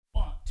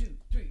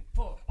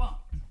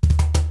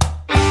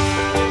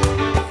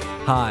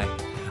Hi,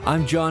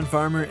 I'm John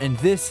Farmer, and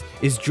this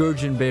is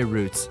Georgian Bay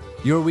Roots,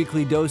 your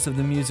weekly dose of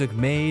the music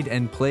made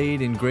and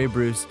played in Grey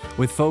Bruce,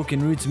 with folk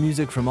and roots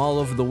music from all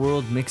over the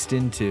world mixed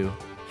in too.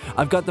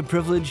 I've got the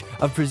privilege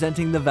of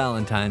presenting the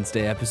Valentine's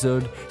Day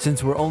episode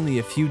since we're only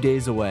a few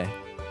days away.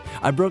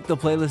 I broke the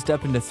playlist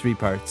up into 3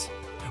 parts.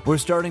 We're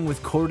starting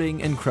with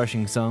courting and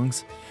crushing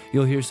songs.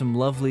 You'll hear some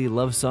lovely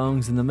love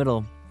songs in the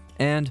middle.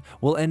 And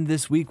we'll end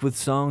this week with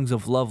songs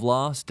of love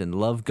lost and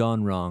love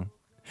gone wrong.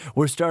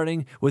 We're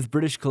starting with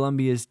British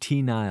Columbia's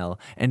T. Nile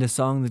and a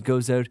song that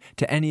goes out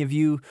to any of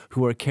you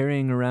who are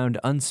carrying around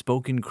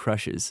unspoken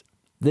crushes.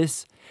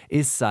 This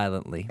is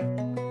Silently.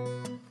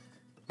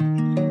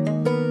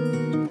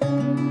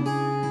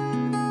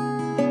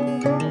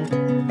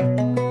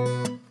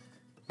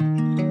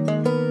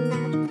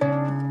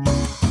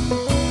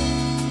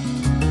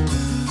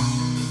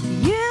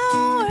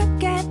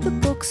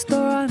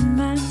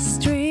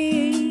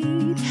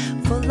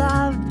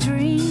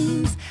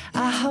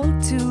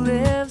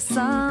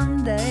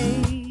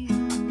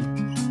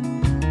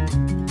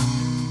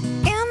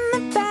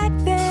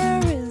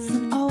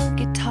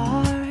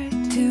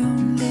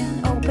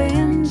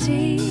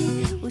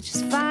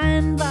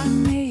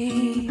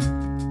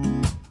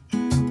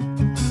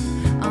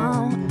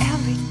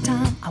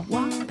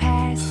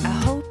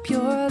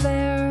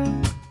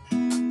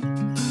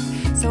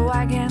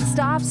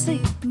 Stop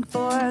sleeping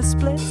for a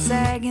split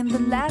second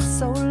that lasts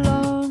so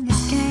long.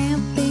 This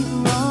can't be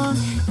wrong.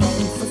 Thank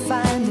you for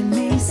finding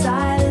me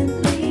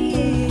silently.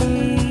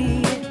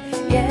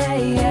 Yeah,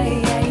 yeah,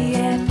 yeah,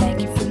 yeah.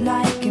 Thank you for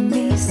liking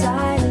me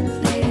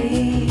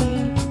silently.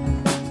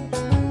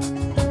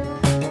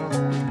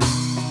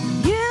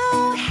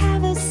 You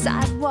have a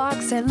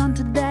sidewalk sale on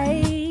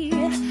today.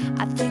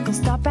 I think I'll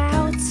stop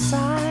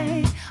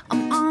outside.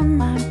 I'm on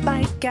my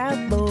bike out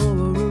for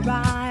a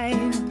ride.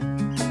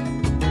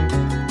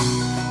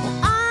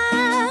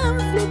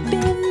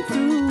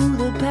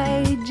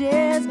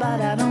 Pages, but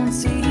I don't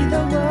see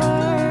the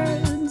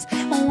words.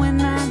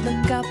 When I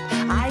look up,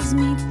 eyes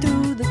meet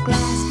through the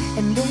glass,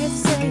 and they're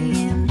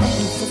saying, thank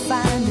you for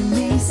finding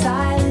me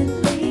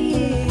silently.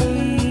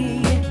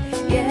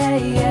 Yeah,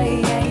 yeah,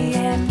 yeah,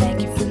 yeah.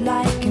 Thank you for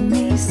liking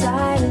me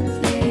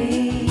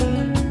silently.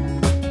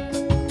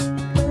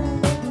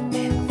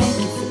 Thank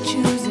you for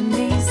choosing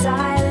me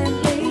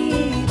silently.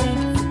 Thank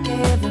you for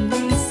giving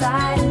me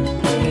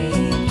silently.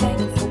 Thank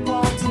you for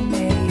wanting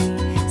me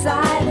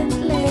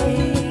silently.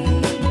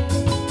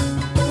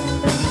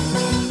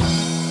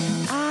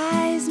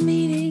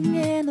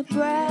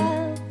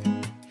 Breath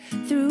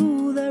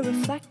through the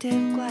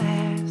reflective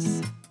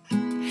glass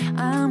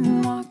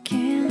I'm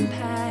walking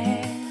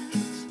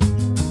past,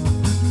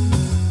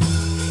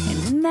 and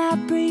in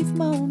that brief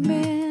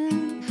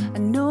moment I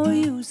know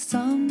you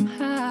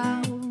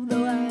somehow,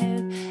 though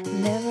I've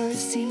never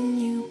seen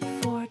you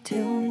before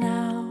till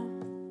now.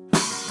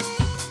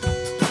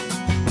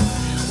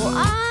 Well,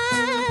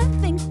 I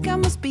think I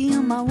must be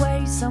on my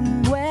way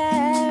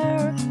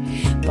somewhere,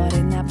 but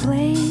in that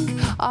blink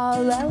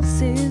all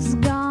else is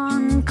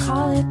gone.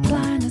 Call it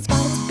blindness, but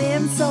it's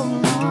been so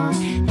long.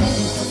 Thank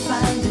you for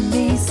finding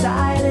me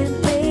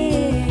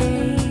silently.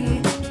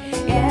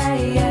 Yeah,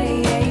 yeah,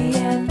 yeah,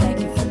 yeah. Thank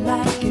you for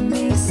liking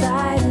me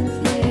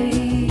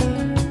silently.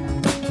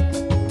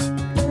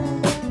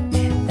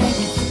 Thank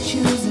you for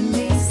choosing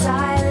me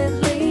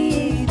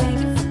silently. Thank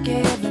you for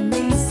giving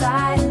me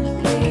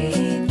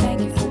silently. Thank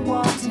you for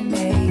wanting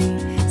me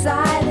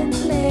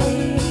silently.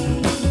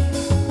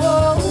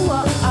 Whoa,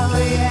 whoa,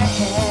 oh yeah.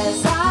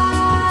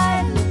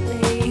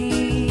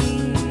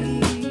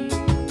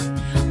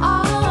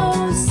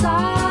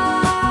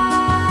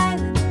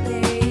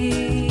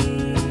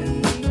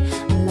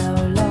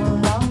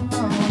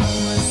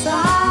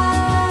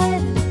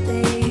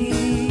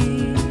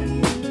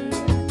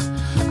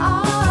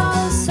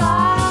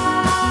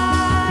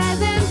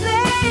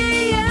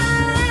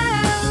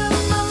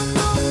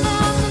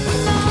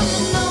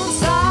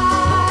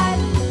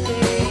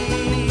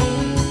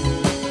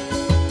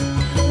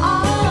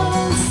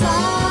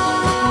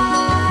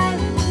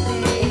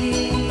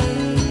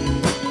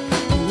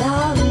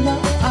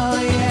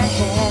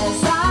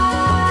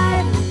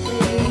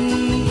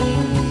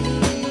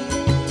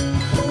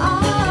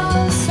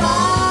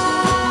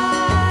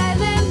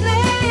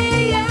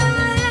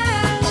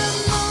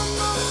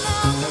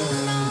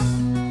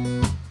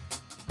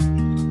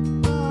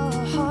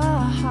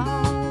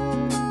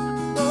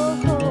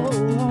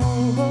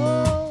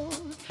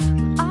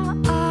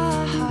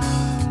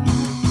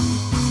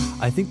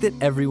 I think that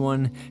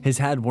everyone has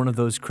had one of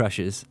those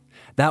crushes.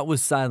 That was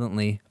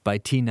Silently by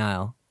T.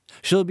 Nile.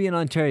 She'll be in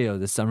Ontario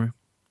this summer.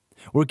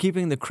 We're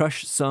keeping the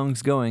crush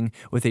songs going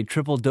with a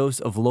triple dose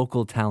of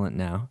local talent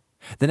now.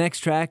 The next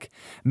track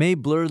may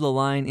blur the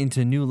line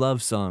into new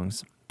love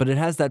songs, but it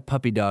has that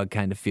puppy dog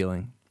kind of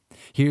feeling.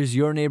 Here's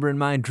your neighbor and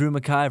mine, Drew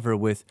McIver,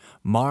 with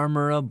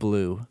Marmora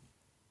Blue.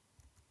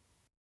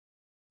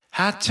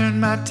 I turned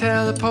my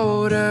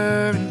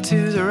teleporter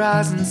into the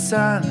rising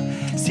sun.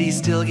 See,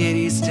 still get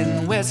east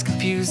and west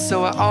confused,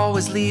 so I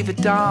always leave at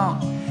dawn.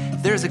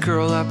 There's a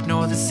girl up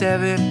north of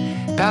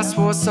 7, past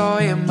Warsaw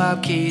in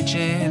Mob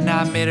Cajun.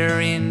 I met her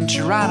in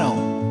Toronto,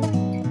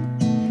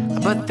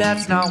 but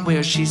that's not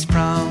where she's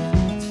from.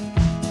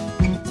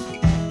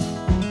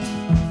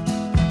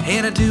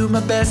 And I do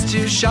my best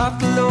to shop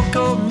the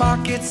local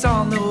markets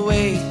on the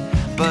way,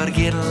 but I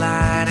get a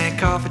line at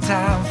coffee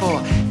time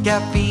for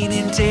caffeine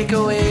and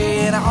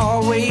takeaway. And I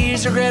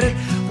always regret it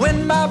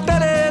when my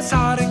belly's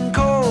hot and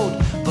cold.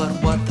 But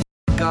what the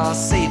fuck, I'll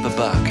save a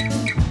buck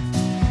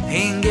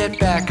and get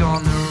back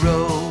on the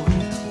road.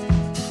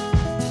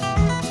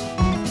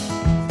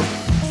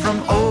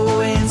 From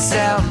Owen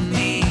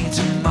Soundney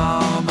to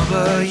Mama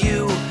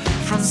Bayou,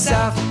 from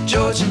South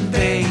Georgian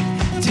Bay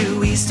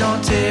to East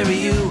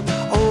Ontario.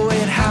 Oh,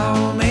 and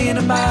how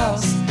many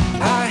miles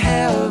I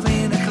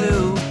haven't a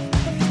clue,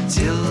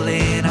 till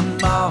then I'm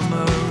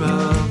Mama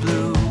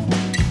Blue.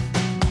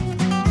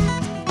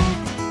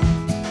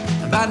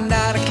 By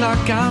 9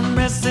 o'clock I'm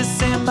restless,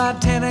 and by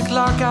 10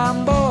 o'clock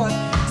I'm bored.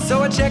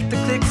 So I check the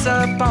clicks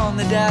up on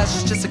the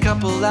dash, just a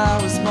couple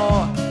hours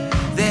more.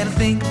 Then I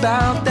think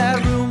about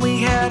that room we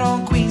had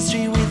on Queen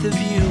Street with a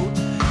view,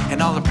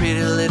 and all the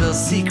pretty little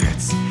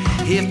secrets.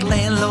 If the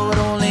landlord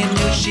only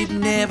knew she'd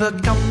never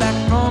come back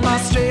from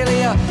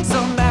Australia,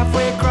 some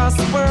halfway across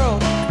the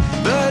world.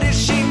 But if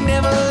she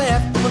never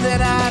left, well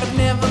then I'd have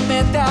never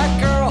met that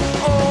girl.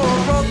 Oh,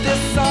 I wrote this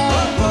song,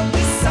 oh,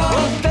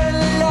 fell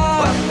in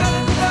love,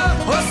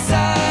 oh,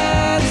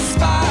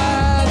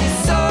 satisfied his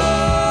soul.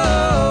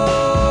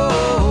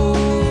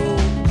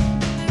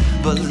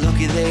 But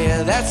looky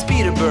there, that's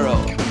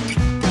Peterborough,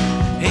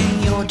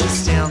 and you're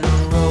just down the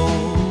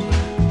road.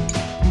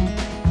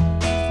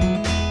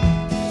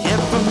 Yeah,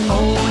 from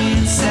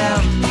Owen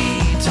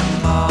Soundney to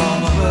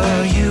Mama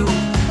Bayou,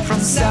 from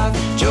South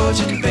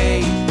Georgian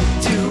Bay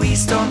to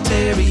East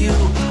Ontario.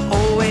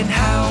 Oh, and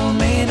how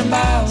many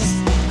miles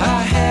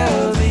I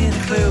haven't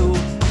a clue,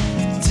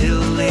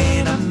 till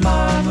then I'm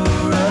Mama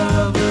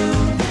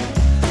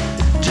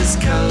Blue.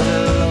 Just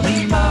color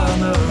me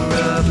Mama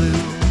Blue,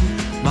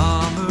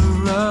 Mama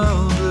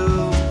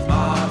Blue,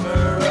 Mama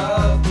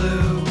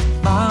Blue,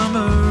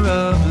 Mama Blue, Mama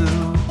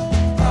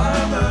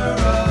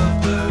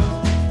Blue,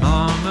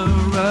 Mama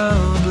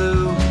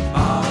Blue,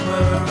 Mama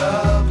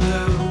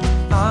Blue,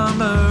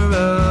 Mama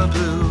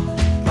Blue,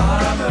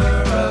 Mama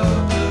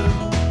Blue.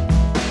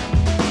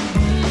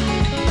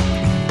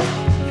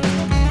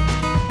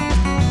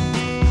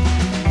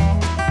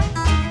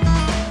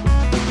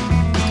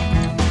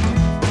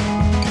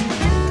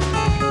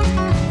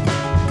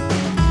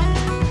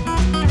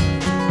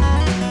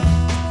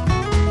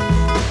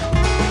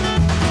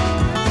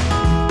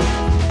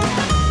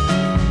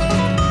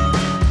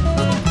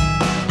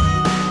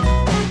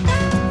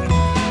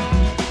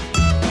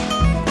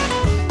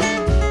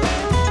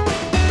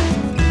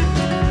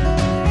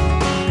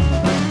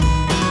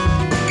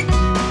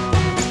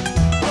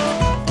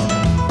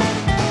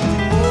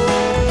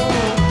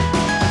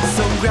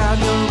 So grab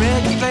your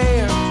record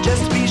player,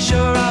 just be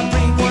sure I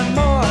bring one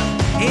more.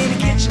 In the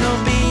kitchen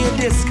will be a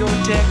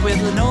discotheque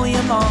with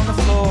linoleum on the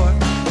floor.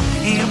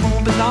 And it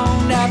won't be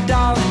long now,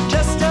 darling,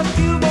 just a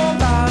few more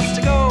miles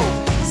to go.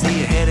 So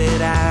you're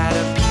headed out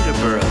of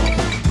Peterborough,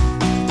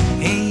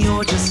 and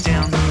you're just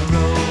down the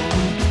road.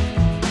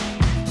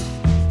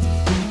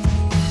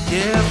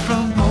 Yeah,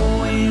 from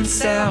Owen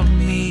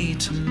Soundney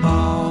to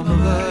Mama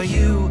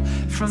Bayou,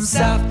 from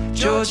South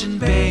Georgian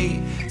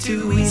Bay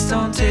to East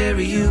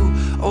Ontario.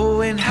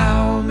 Oh, and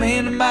how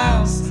many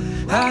miles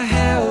I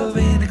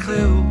haven't a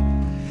clue,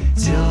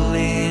 till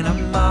then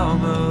I'm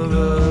Mama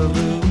Blue.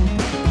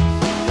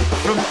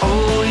 From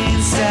Owen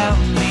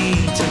Soundney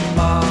to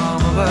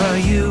Mama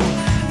Bayou,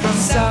 from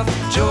South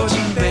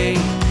Georgian Bay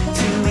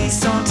to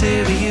East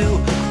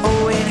Ontario.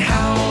 Oh, and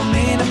how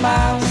many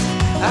miles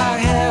I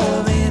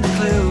haven't a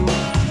clue,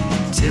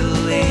 till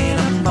then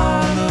I'm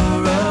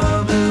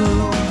Mama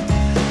Blue.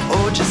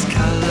 Oh, just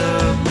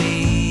color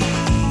me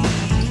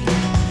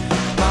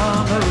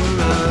Mama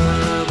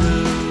Blue,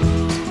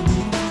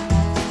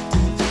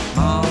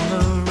 Mama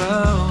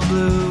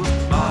Blue,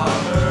 Mama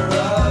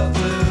Blue,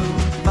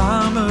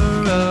 Mama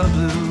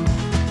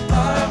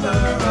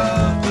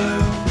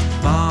Blue,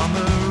 Mama Blue,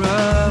 Mama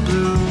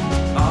Blue,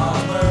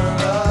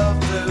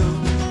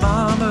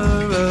 Mama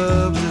Blue,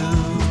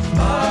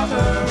 Mama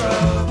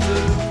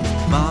Blue,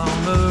 Mama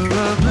Blue,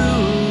 Mama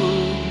Blue.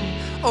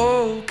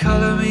 Oh,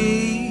 color me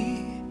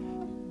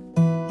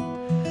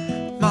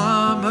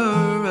Mama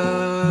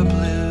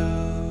Blue.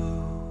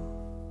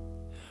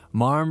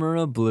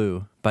 Marmora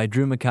Blue by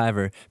Drew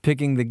McIver,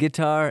 picking the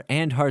guitar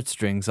and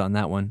heartstrings on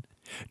that one.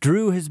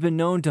 Drew has been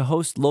known to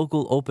host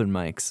local open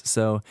mics,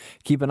 so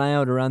keep an eye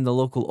out around the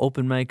local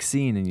open mic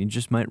scene and you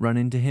just might run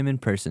into him in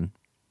person.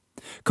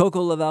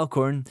 Coco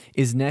Lavalcorn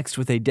is next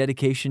with a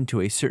dedication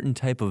to a certain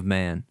type of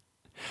man.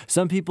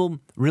 Some people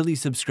really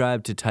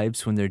subscribe to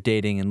types when they're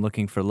dating and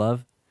looking for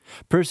love.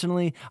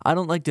 Personally, I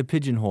don't like to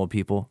pigeonhole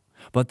people,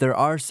 but there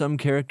are some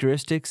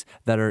characteristics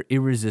that are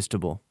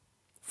irresistible.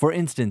 For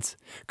instance,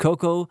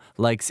 Coco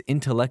likes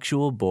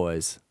intellectual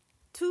boys.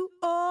 To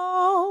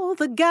all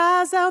the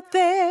guys out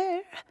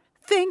there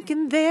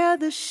thinking they're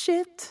the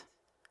shit,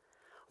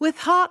 with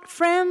hot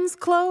friends,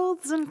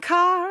 clothes, and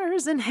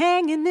cars, and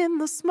hanging in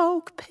the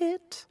smoke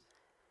pit.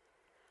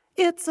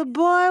 It's a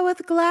boy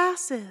with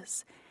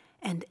glasses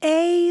and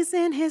A's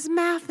in his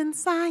math and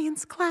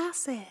science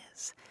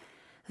classes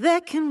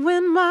that can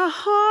win my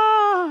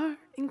heart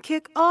and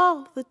kick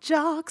all the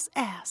jocks'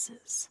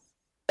 asses.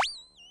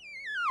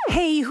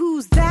 Hey,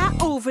 who's that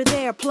over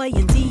there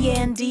playing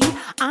D&D?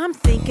 I'm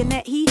thinking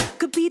that he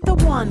could be the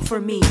one for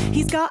me.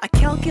 He's got a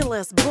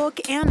calculus book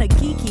and a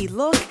geeky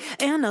look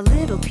and a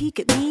little peek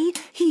at me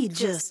he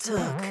just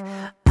took.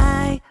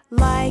 I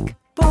like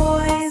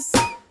boys,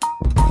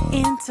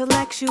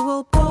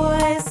 intellectual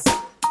boys.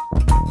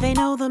 They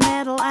know the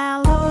metal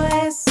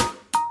alloys,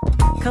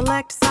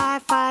 collect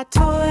sci-fi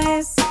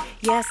toys.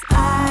 Yes,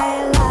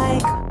 I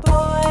like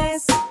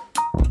boys,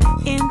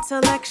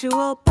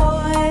 intellectual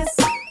boys.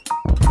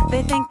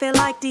 They think they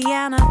like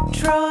Deanna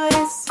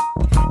Troy's.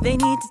 They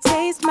need to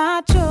taste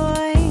my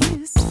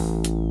choice.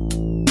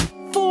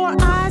 4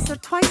 eyes are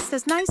twice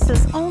as nice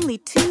as only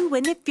 2.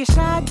 And if you're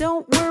shy,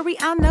 don't worry,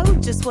 I know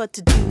just what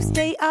to do.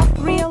 Stay up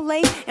real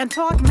late and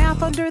talk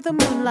math under the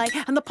moonlight,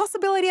 and the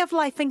possibility of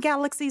life in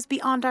galaxies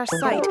beyond our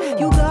sight.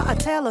 You got a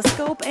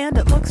telescope and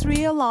it looks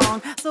real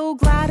long. So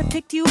glad I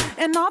picked you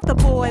and not the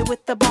boy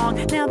with the bong.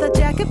 Now the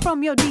jacket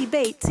from your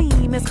debate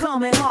team is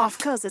coming off,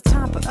 'cause it's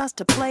time for us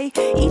to play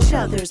each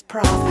other's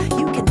prof.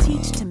 You can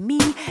teach to me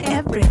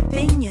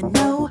everything you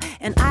know,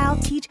 and I'll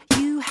teach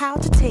you how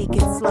to take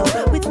it slow.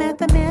 With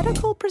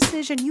mathematical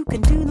precision, you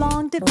can do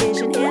long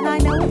division, and I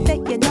know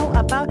that you know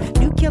about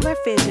nuclear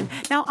fission.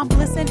 Now I'm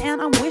blissing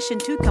and I'm wishing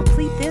to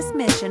complete this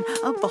mission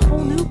of a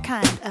whole new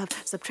kind of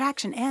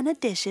subtraction and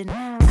addition.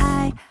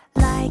 I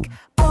like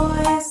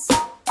boys,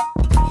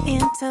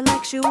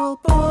 intellectual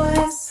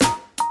boys.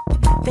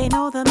 They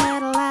know the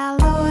metal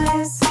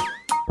alloys,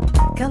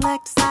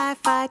 collect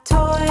sci-fi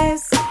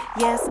toys.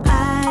 Yes,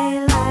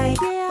 I like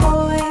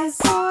boys,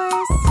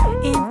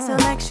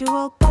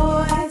 intellectual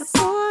boys.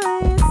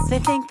 They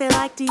think they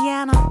like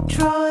Deanna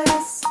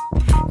Troy's.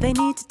 They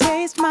need to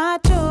taste my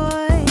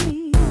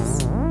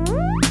choice.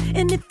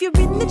 And if you're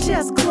in the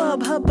chess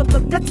club,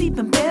 that's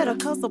even better,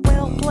 'cause a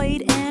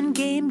well-played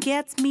endgame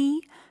gets me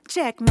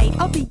checkmate.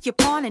 I'll be your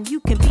pawn and you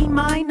can be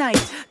my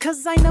knight,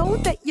 'cause I know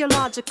that your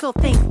logical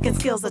thinking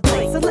skills are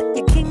tight. So let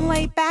your king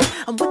lay back,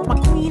 and with my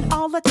queen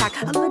I'll attack.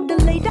 A little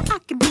later I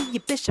can be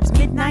your bishop's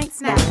midnight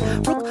snack.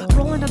 Rook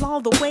rolling it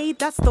all the way,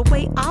 that's the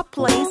way I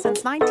play.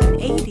 Since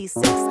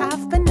 1986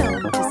 I've been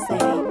known to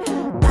say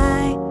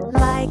I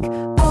like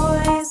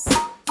boys,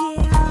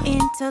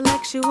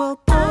 intellectual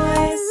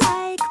boys.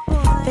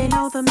 They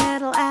know the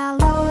metal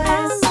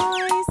alloys,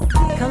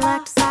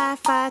 collect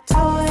sci-fi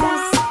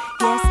toys.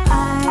 Yes,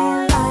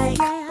 I like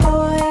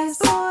boys,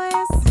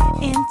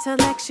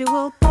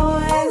 intellectual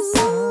boys.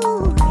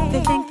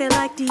 They think they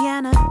like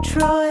Deanna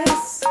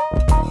Troy's.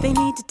 They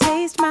need to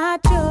taste my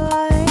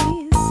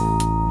choice.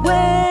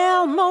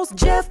 Well, most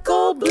Jeff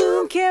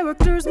Goldblum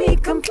characters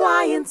need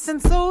compliance, and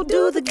so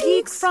do the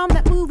geeks from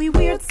that movie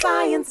Weird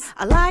Science.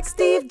 I like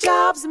Steve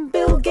Jobs and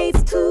Bill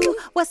Gates too,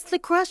 Wesley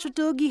Crusher,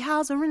 Doogie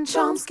Howser, and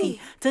Chomsky,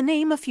 to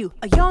name a few.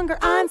 A younger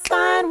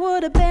Einstein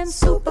would have been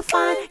super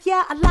fine.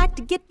 Yeah, I like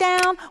to get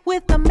down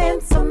with the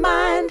Mensa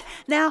mind.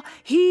 Now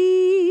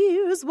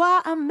here's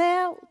why I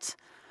melt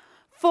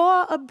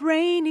for a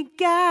brainy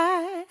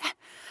guy.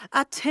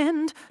 I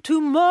tend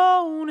to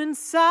moan and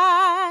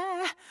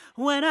sigh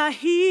when I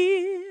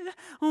hear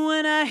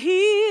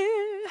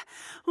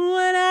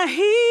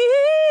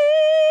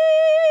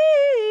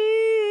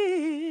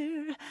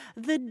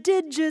the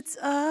digits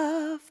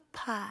of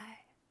pi.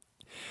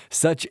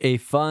 Such a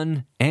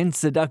fun and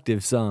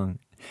seductive song.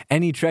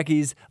 Any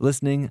Trekkies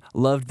listening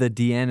loved the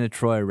Deanna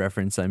Troi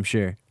reference, I'm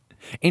sure.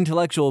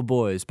 Intellectual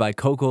Boys by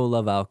Coco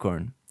Love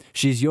Alcorn.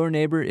 She's your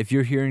neighbor if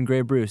you're here in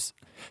Grey Bruce.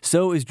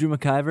 So is Drew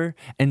McIver,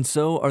 and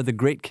so are the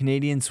great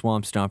Canadian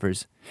Swamp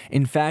Stompers.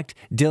 In fact,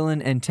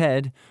 Dylan and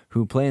Ted,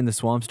 who play in the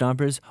Swamp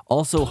Stompers,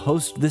 also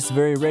host this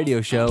very radio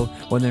show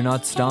when they're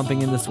not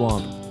stomping in the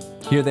swamp.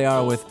 Here they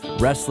are with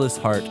Restless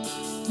Heart.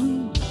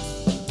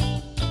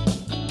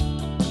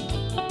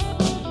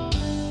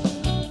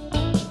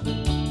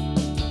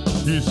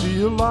 You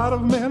see a lot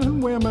of men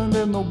and women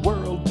in the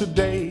world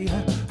today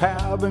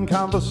having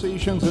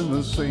conversations in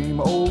the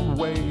same old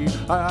way.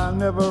 I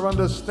never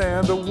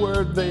understand a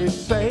word they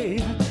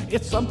say.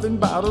 It's something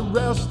about a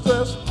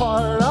restless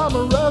heart. I'm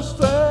a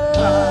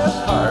restless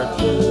heart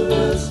with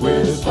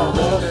a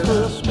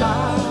restless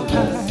mind.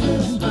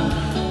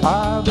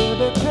 I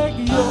better take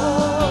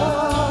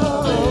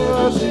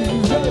yours,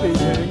 you better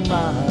take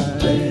mine.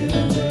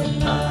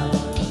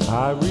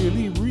 I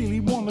really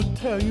want to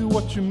tell you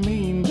what you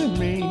mean to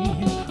me,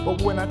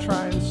 but when I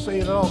try and say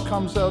it, all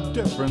comes out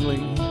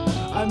differently.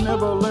 I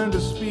never learned to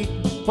speak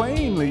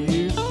plainly,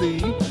 you see,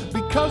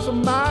 because of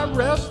my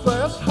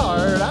restless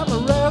heart. I'm a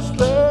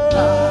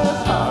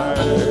restless heart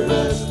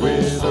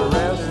with a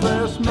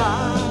restless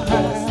mind.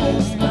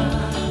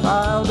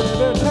 I'll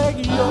better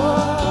take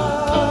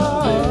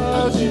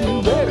yours,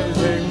 you better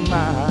take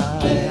mine.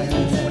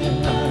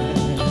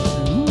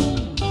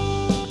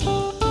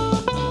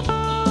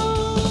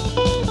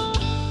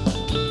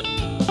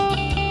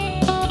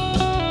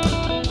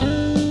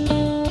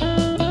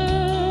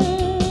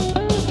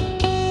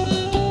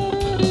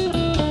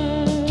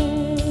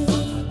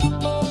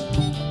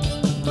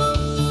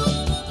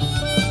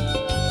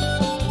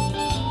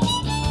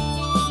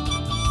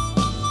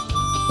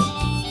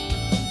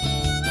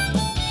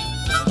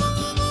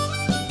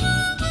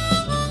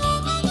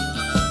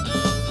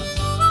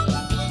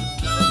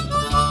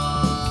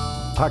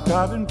 I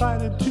got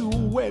invited to a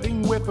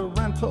wedding with a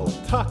rental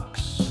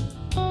tux.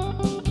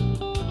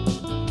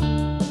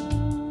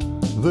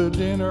 The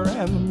dinner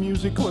and the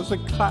music was a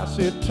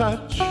classy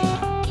touch.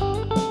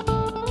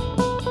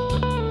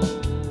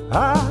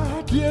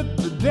 I did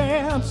the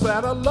dance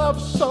that I love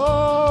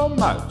so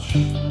much.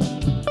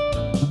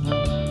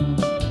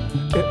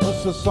 It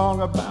was a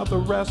song about the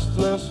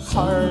restless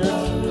heart.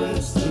 And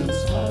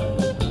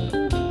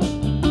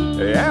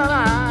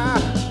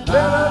I did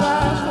a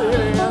nice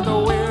lady at the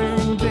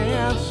wedding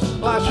dance.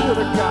 Well, I should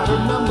have got her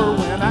number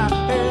when I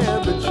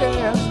had the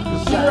chance.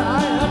 'Cause here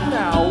I am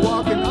now,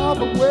 walking all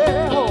the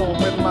way home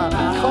with my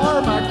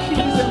car, my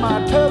keys, and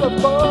my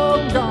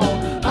telephone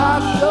gone. I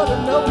should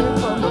have known it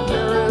from the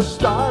very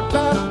start.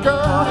 That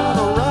girl had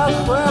a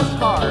restless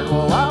heart.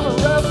 Well, I'm a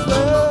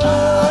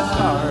restless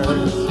heart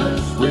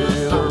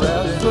with a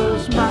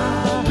restless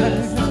mind.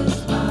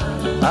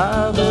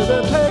 I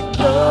better take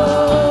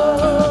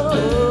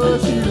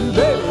yours, you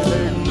baby,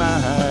 take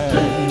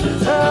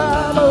mine.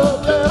 I'm a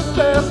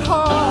restless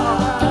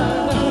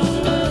heart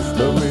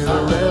with a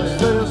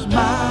restless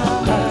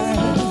mind.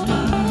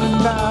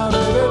 I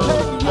better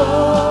take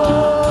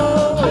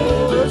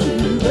yours,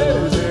 you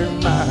better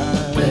take mine.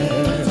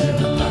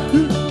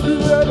 You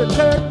better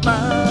take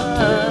mine.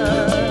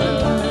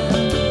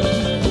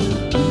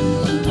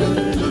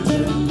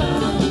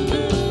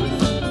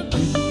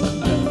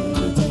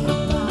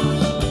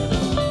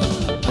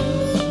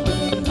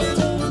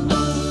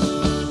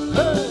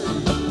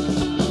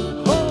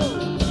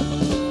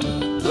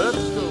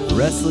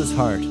 Restless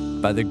Heart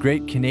by the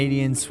Great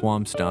Canadian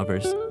Swamp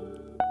Stompers.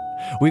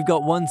 We've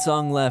got one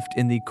song left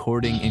in the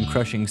courting and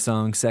crushing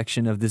song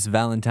section of this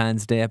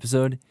Valentine's Day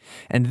episode,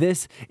 and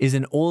this is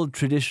an old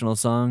traditional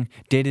song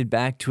dated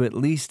back to at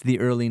least the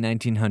early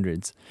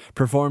 1900s,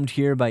 performed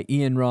here by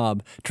Ian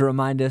Robb to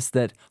remind us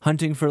that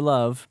hunting for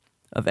love,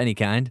 of any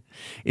kind,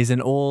 is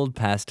an old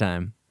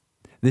pastime.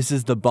 This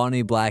is the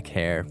Bonnie Black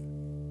Hare.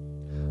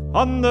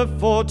 On the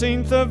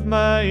 14th of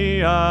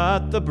May,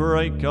 at the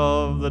break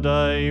of the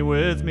day,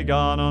 with me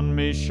gun on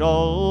me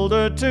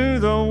shoulder, to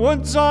the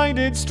woods I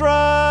did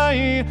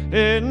stray,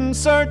 in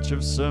search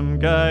of some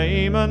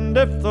game, and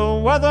if the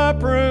weather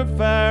proved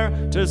fair,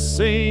 to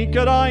see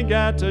could I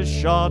get a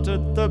shot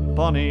at the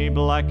bonny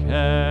black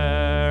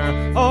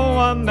hare. Oh,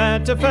 I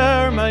met a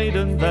fair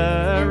maiden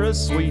there, as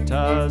sweet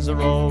as a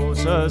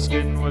rose, her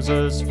skin was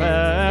as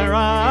fair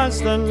as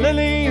the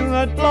lily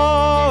that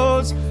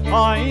blows.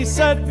 I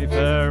said, me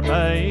fair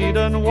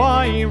maiden,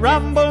 why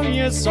ramble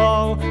ye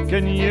so?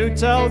 Can you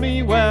tell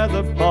me where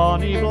the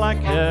bonny black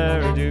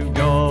hare do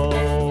go?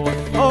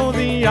 Oh,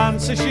 the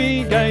answer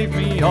she gave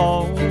me,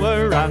 oh,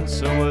 her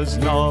answer was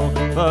no.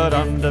 But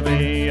under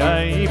me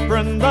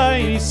apron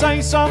they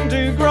say some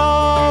do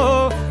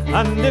grow.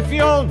 And if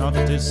you'll not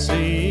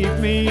deceive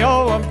me,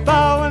 oh, I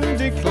vow and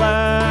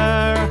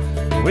declare,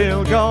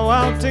 we'll go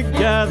out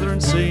together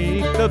and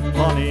seek the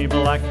bonny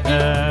black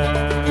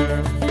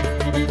hare.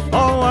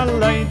 Oh, I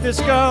laid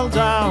this girl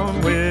down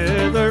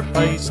with her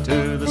face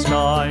to the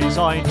skies.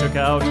 I took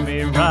out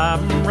me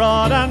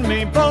ramrod and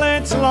me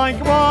bullets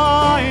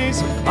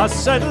likewise. I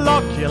said,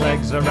 lock your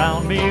legs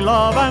around me,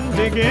 love, and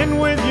dig in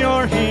with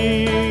your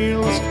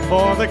heels.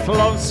 For the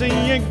closer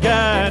you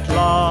get,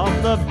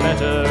 love, the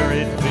better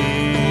it feels.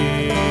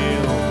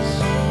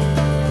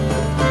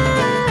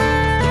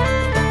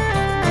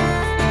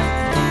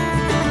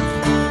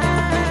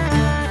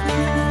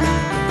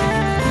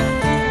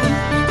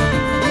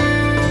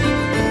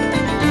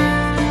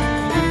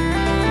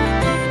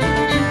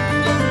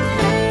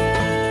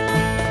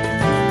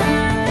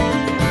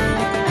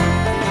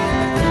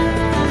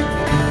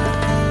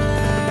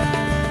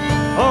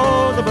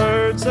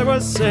 They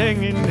were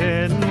singing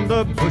in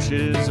the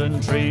bushes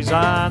and trees,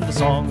 and the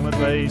song that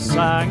they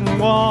sang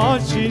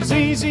was, she's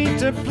easy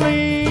to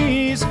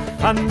please.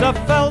 And I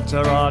felt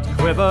her heart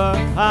quiver,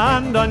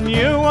 and I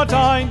knew what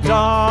I'd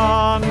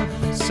done.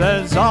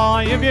 Says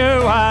I, have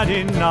you had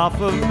enough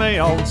of me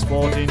old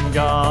sporting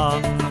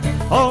gun?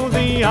 Oh,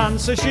 the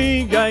answer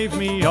she gave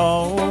me,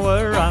 oh,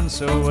 her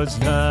answer was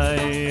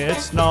nay.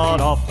 It's not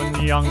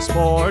often, young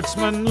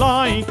sportsmen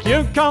like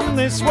you come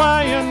this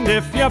way, and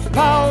if your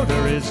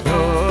powder is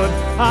good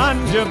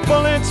and your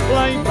bullets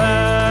play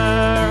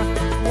fair,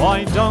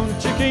 why don't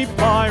you keep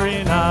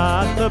firing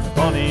at the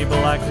bonny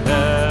black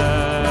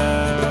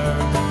hare?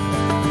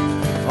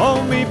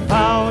 Oh, me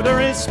powder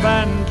is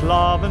spent,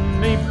 love,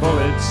 and me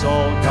bullets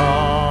all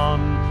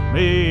gone.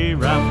 Me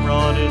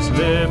ramrod is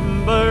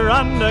limber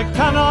and I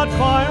cannot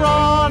fire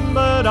on,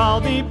 but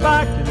I'll be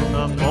back in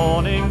the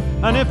morning,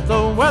 and if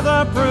the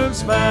weather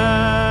proves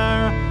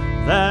fair,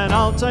 then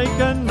I'll take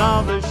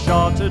another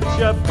shot at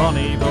your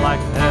bonny black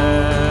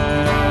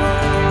hare.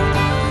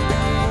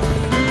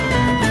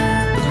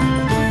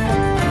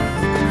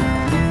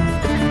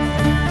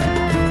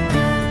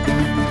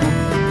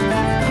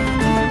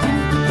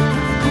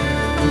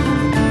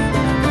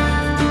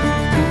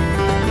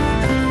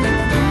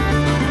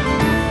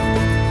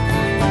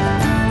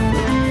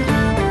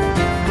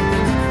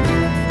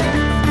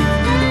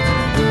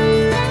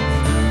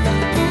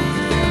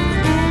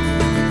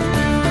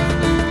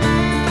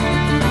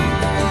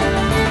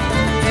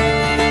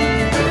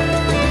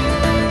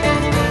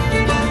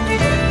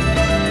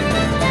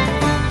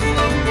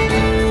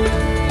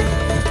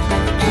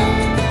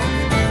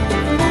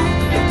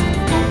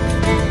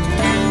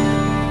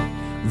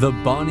 The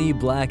Bonnie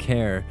Black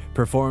Hair,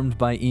 performed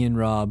by Ian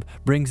Robb,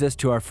 brings us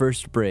to our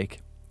first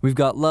break. We've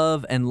got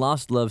love and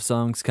lost love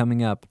songs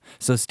coming up,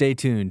 so stay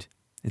tuned.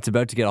 It's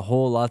about to get a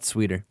whole lot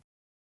sweeter.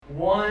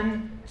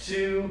 1,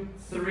 2,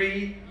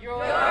 3.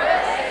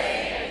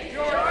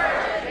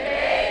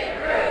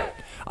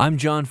 I'm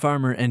John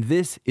Farmer, and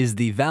this is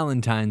the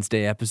Valentine's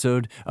Day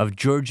episode of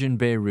Georgian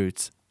Bay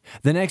Roots.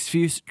 The next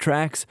few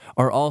tracks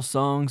are all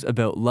songs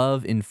about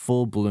love in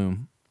full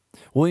bloom.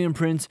 William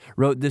Prince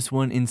wrote this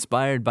one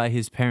inspired by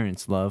his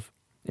parents' love.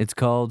 It's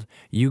called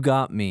You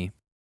Got Me.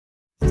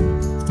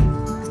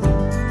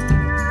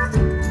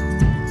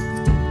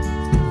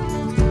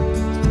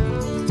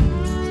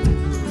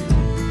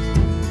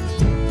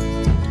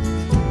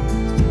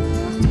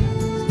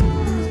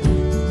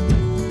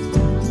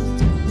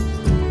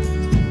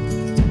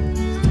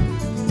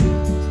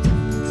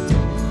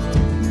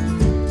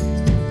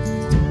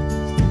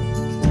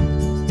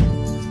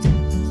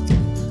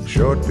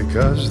 Short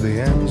because the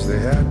ends they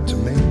had to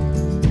meet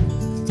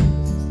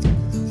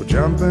were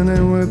jumping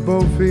in with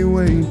both feet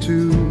way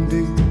too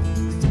deep.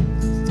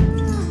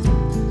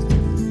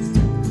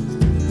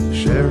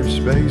 Share a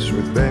space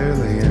with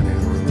barely any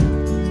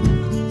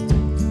room,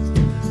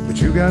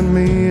 but you got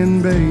me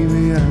and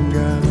baby I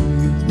got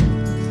you.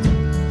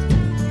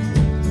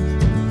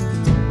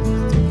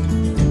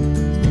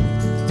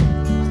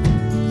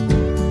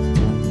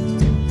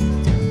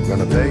 I'm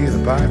gonna pay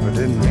the piper,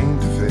 didn't mean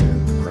to fill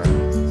the crowd.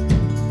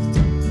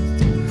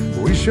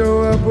 We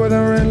show up with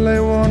our Henley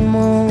one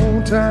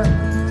more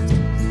time,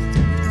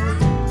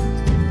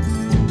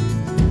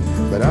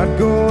 but I'd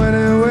go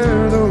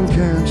anywhere though,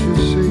 can't you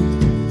see?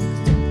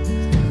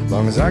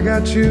 Long as I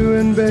got you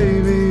and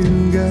baby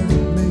you got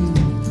me.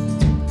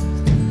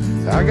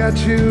 I got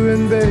you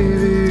and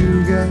baby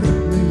you got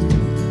me.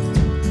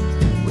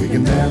 We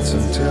can dance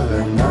until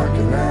they're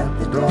knocking at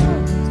the door.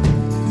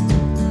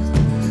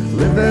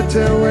 Live there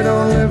till we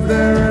don't live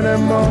there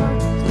anymore.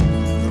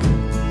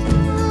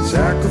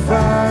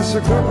 Sacrifice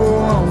a couple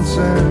wants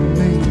and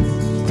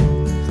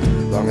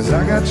needs. Long as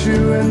I got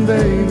you and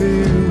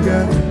baby you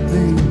got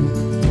me.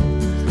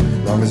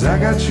 Long as I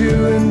got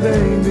you and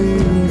baby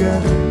you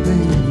got me.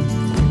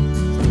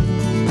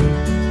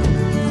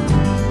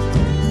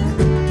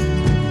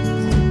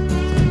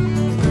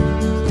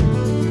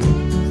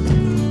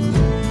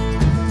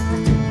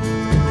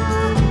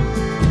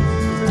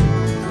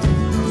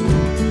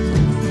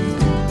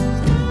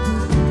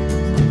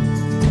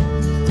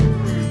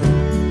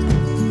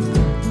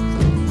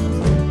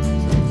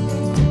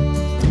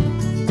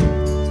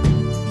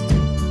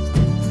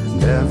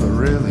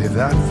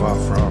 That far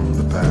from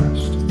the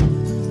past.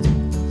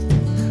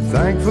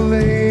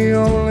 Thankfully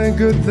only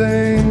good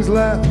things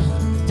last.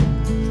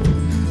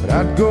 But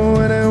I'd go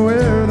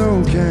anywhere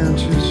though, can't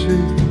you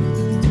see?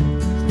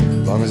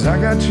 Long as I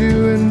got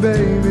you and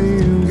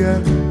baby you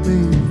got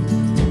me.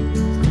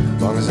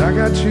 Long as I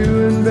got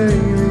you and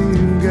baby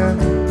you got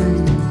me.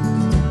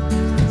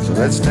 So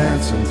let's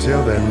dance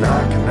until they're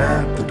knocking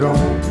at the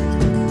door.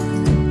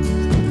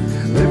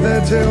 Live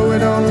there till we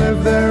don't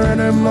live there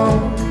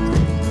anymore.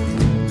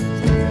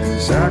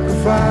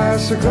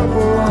 Sacrifice a couple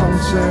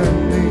wants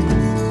and needs.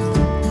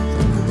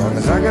 Long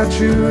as I got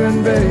you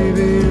and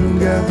baby you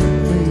got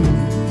me.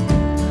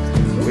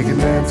 We can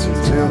dance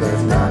until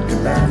they're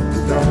knocking at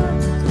the door.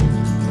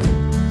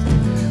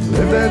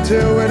 Live there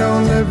till we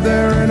don't live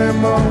there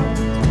anymore.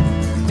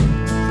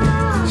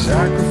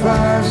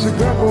 Sacrifice a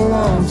couple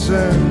wants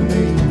and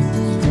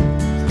needs.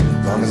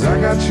 Long as I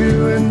got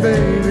you and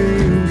baby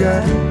you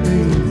got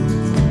me.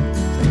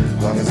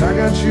 Long as I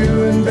got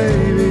you and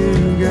baby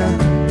you got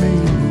me.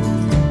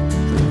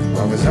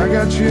 Long as I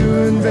got you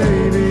and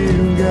baby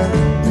you got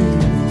me.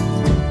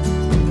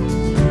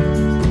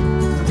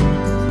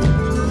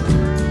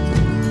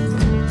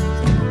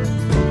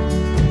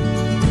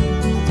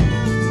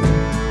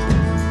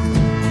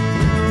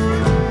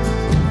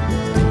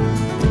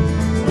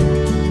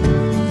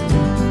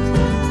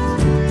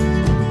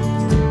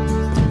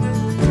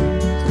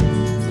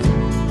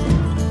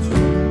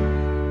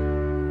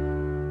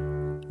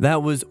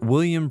 That was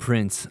William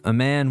Prince, a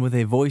man with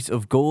a voice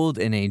of gold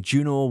and a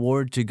Juno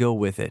Award to go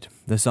with it.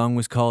 The song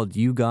was called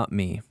You Got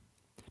Me.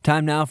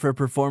 Time now for a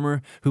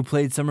performer who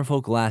played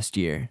Summerfolk last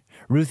year.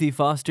 Ruthie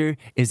Foster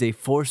is a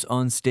force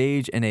on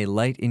stage and a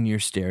light in your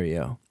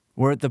stereo.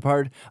 We're at the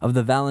part of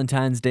the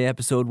Valentine's Day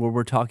episode where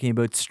we're talking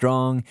about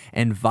strong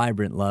and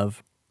vibrant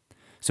love.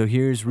 So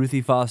here's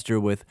Ruthie Foster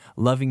with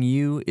Loving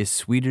You is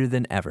Sweeter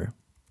Than Ever.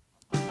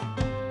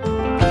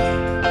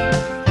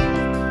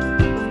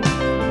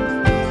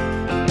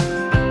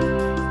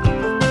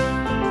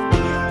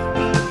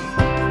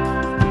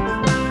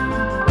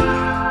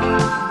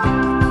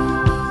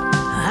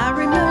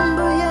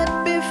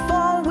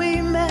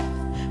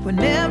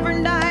 Every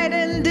night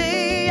and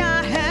day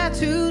I had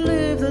to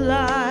live the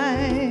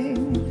life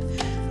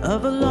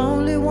of a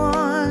lonely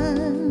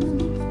one.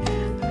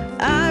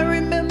 I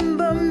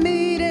remember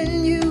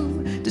meeting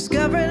you,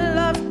 discovering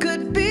love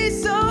could be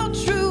so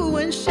true.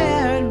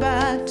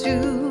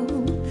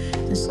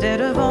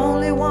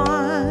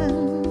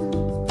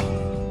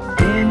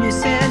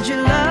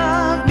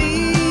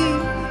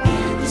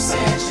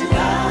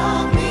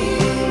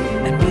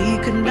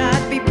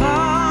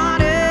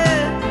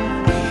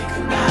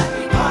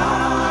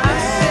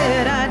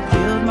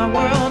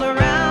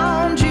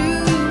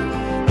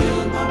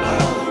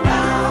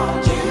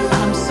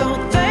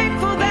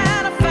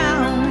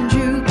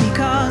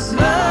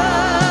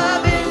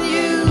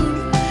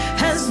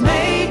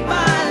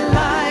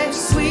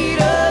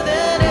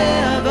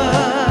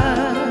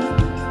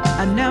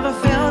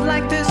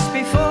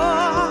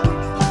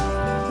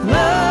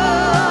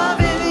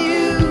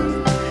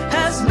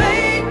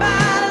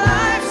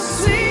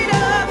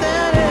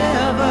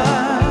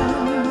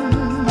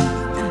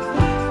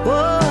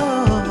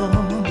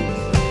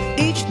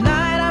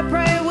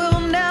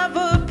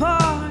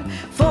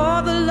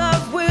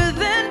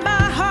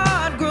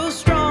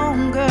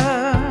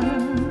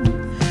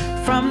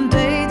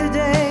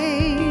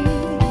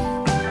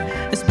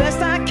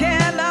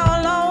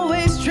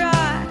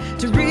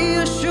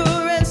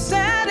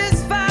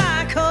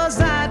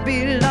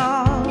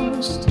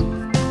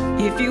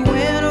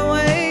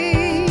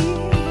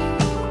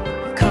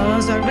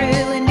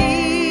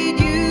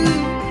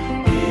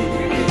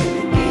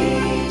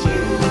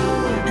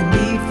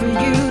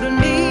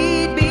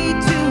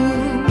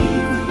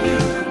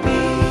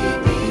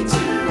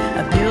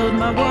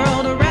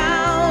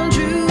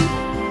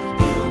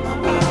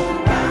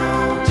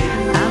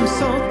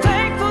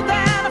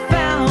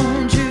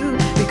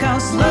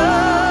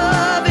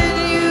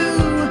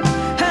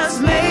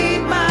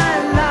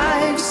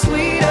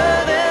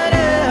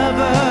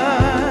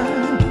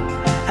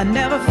 I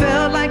never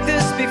felt like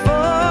this before.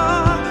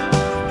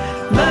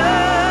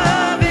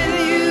 Loving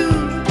you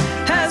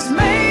has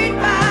made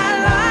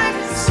my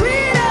life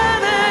sweeter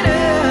than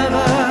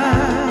ever.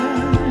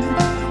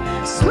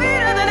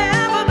 Sweeter than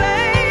ever,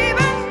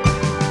 baby.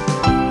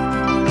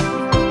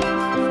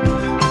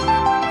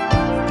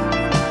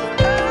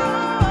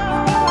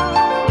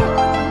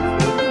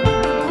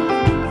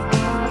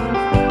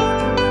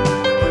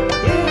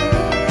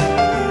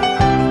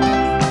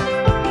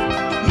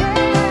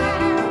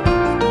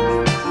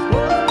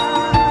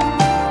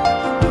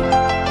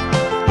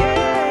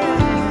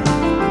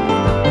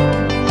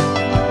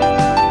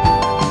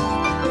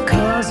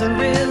 Cause I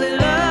really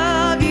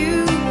love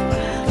you.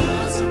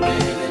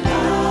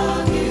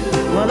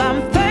 Well,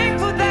 I'm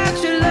thankful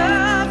that you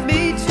love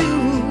me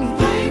too.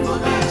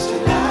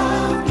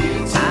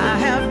 I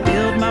have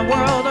built my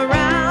world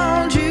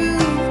around you.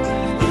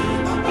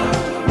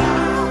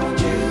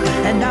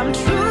 And I'm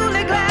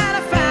truly glad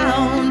I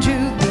found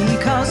you,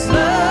 because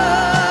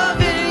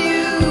loving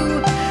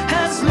you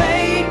has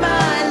made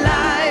my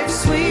life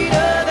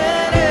sweeter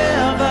than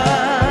ever.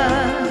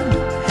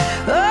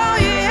 Oh,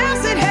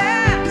 yes, it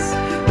has.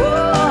 Oh,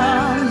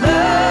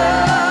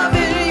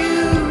 loving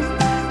you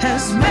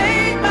has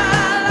made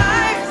my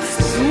life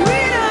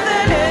sweeter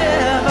than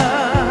ever.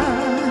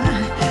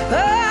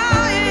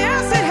 Oh,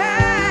 yes, it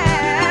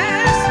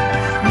has.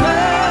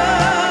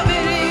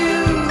 Loving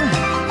you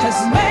has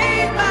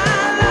made my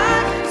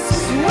life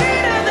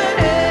sweeter than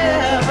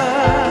ever.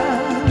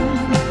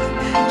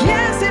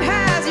 Yes, it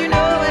has. You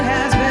know it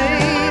has,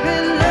 baby.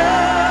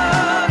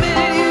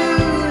 Loving you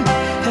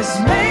has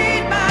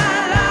made my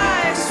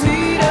life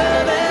sweeter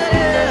than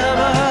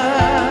ever.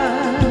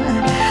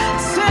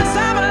 Since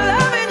I'm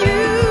loving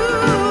you,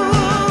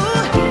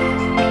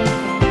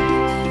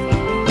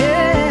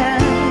 yeah,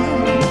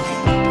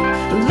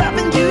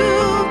 loving you,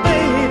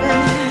 baby.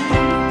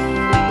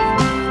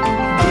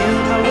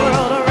 Build my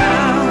world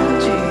around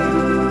you.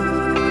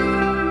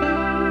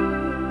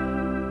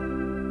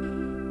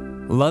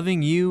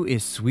 Loving You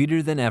is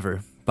Sweeter Than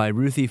Ever by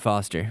Ruthie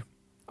Foster.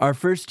 Our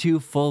first two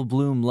Full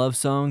Bloom love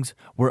songs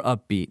were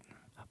upbeat,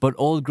 but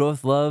Old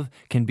Growth Love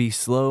can be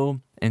slow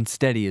and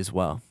steady as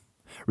well.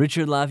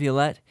 Richard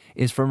LaViolette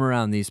is from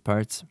around these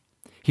parts.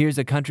 Here's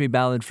a country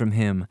ballad from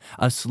him,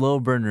 a slow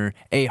burner,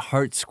 a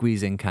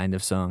heart-squeezing kind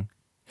of song.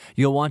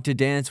 You'll want to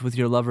dance with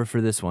your lover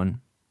for this one.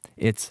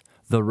 It's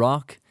The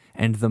Rock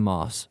and the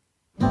Moss.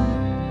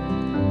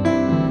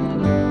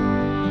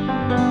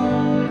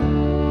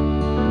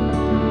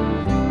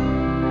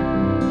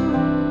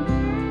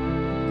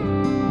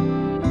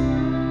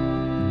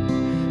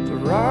 The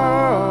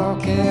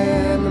rock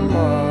and the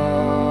moss,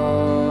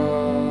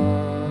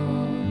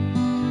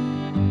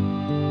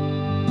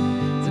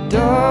 the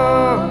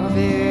dove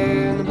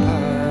in the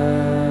pine.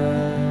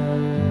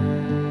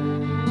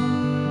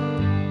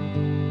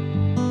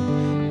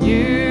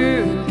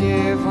 You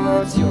give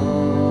what's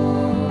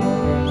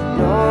yours,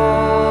 and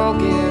I'll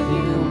give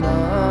you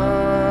mine.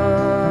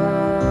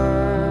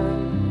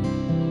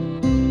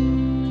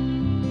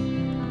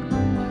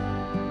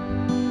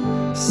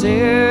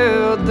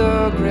 Sailed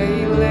the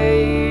Great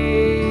Lakes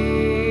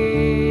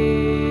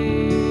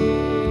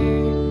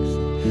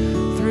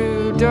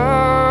through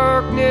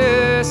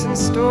darkness and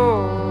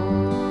storm,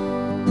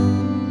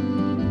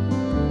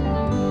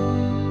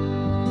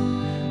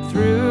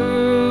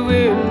 through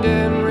wind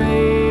and rain,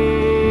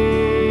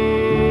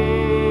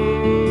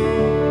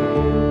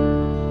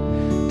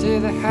 to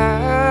the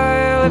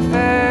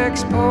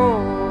Halifax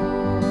port.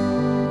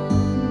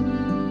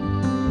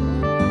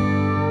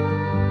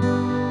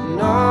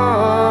 And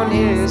on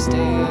his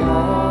day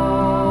off,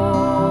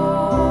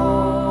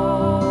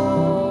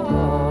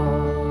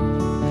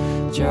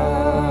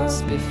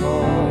 just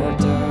before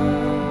dusk,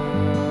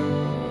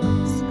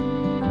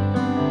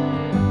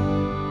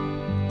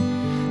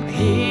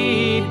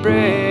 he'd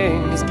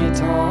bring his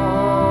guitar,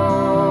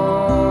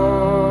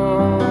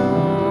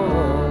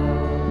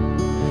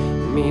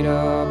 meet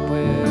up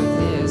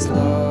with his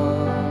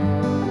love.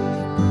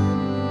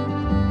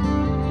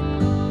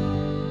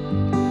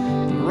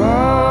 The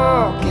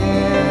rock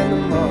and the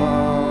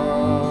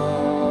moss,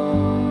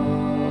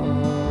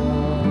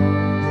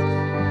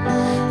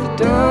 the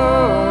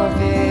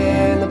dove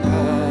in the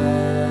pine.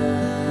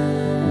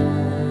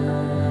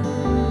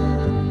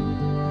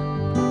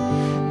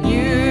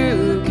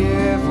 You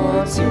give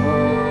what's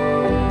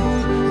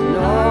yours, and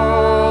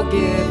I'll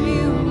give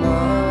you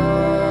mine.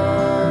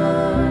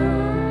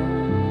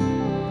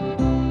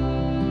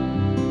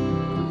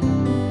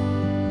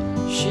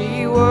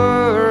 She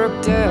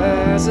worked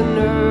as a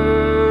nurse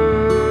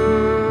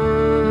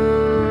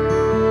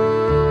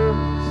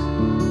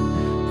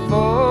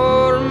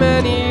for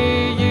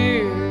many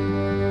years,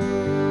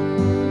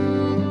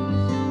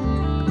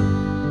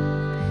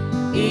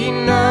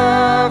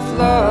 enough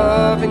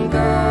love and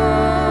guts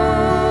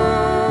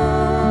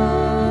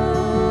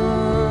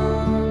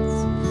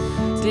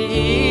to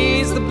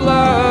ease the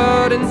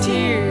blood and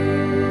tears.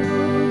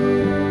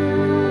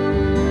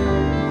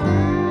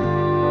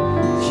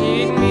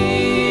 She'd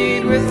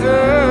meet with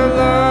her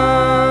love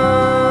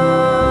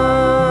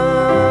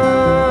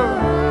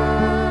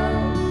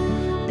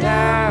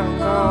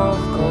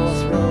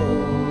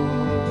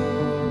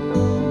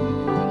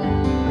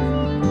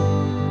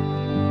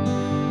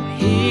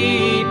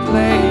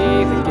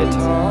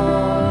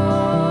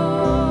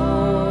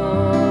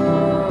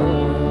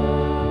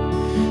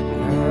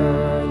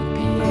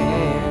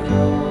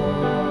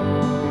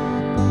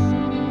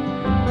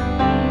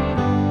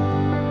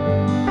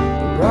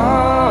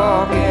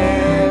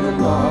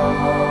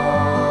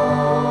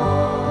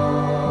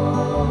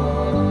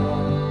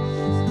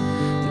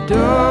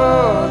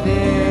dove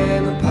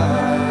in the pine.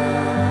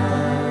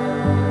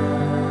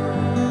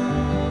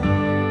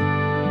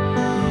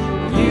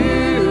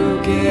 You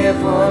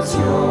give what's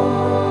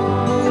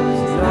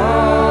yours, and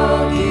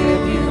I'll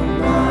give you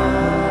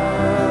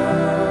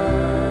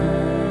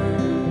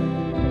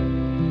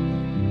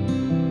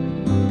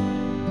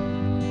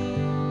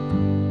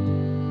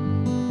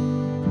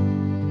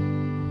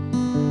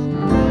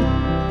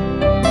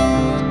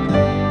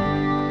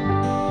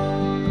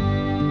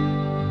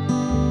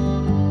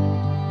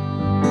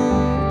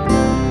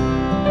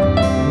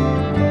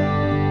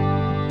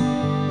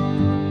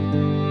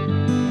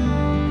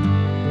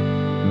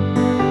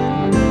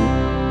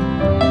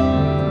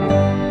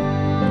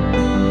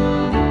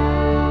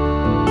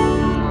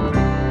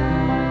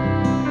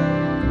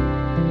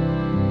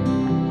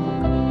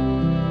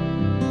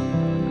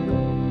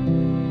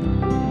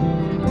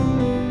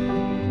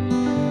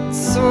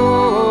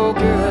so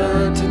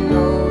good to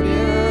notice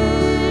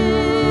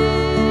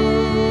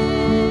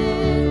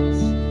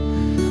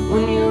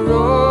when you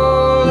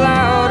roll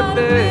out of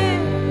bed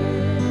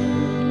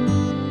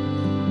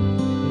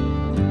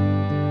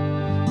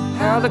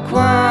how the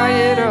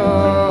quiet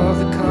of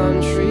the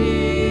country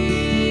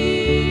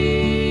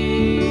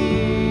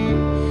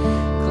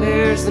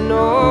clears the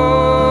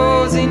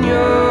noise in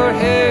your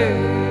head.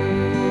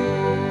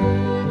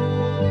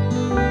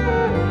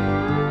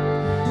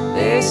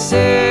 They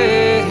say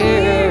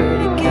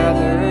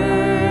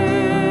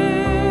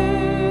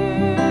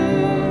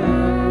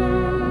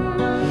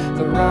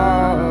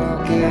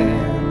rock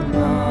and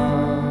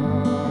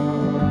Mars.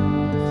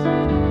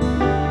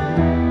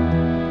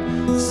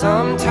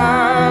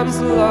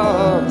 Sometimes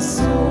love is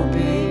so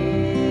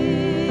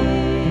big,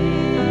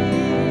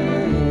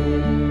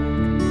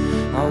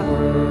 our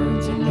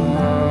words are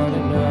not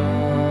enough.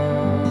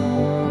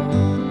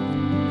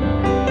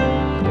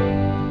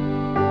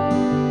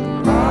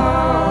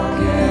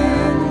 Rock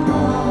and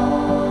Mars.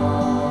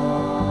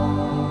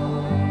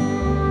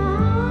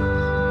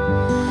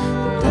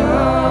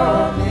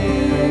 Dove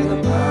in the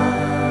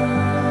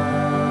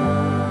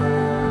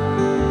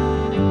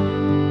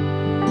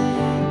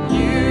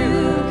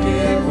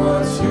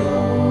what's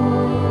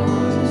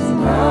yours,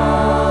 and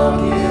I'll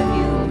give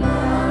you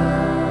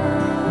mine.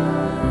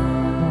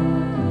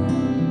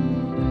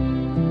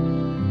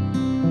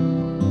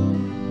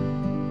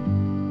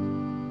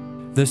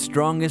 The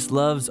strongest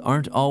loves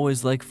aren't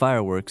always like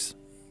fireworks.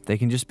 They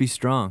can just be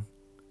strong.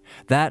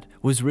 That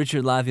was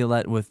Richard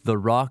Laviolette with The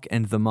Rock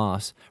and the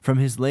Moss from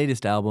his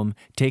latest album,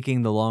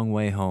 Taking the Long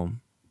Way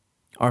Home.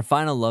 Our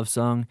final love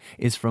song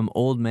is from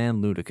Old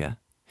Man Ludica.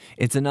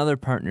 It's another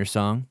partner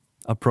song,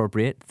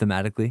 appropriate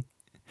thematically.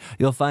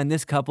 You'll find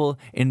this couple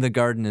in the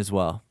garden as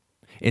well.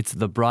 It's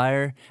The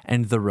Briar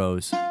and the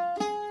Rose.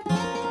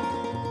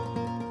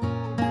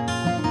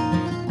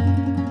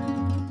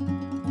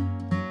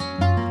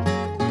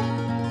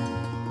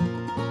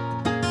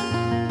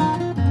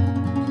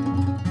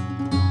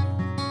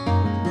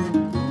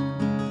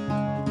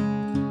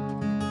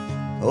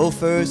 Oh,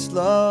 first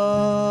love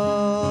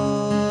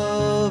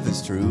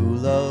is true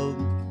love.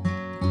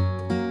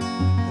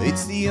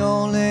 It's the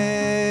only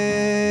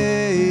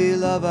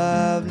love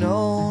I've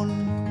known.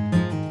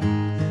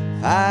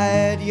 I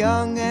had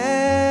young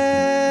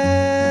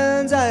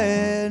hands, I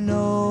had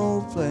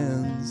no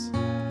plans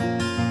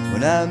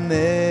when I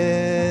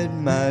met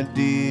my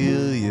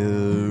Delia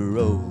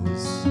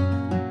Rose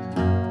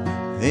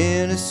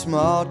in a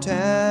small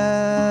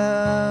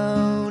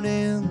town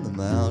in the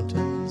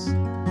mountains,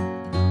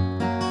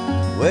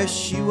 where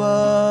she was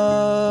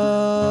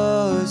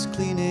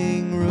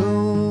cleaning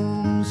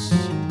rooms.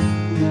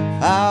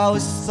 I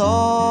was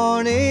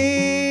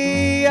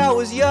thorny, I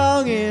was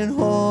young and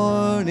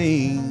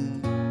horny.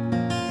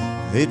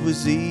 It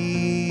was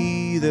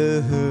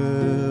either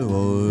her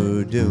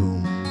or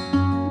doom.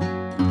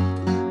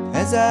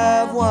 As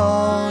I've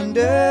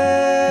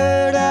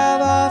wandered,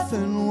 I've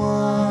often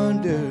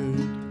wondered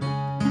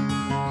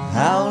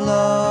how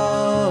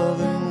love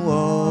and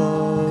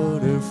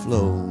water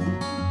flow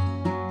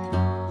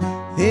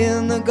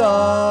in the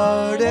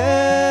garden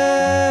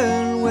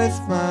with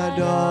my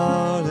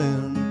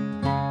darling.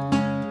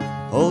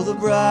 Oh, the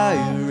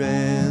briar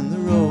and the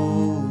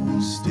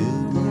rose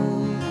still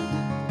grow.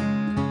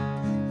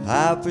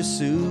 I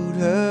pursued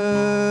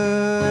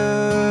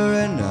her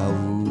and I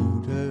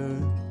wooed her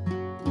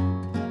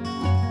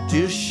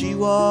till she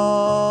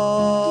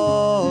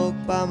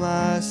walked by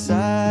my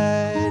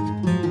side.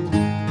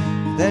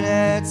 Then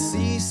at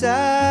seaside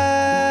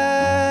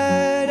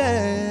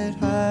at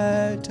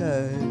high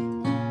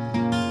tide,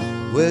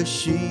 where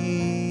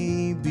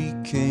she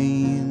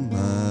became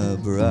my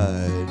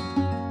bride.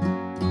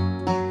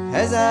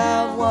 As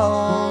I've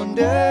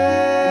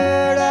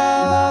wandered,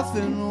 I've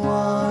often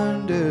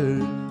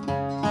wondered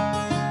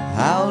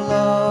how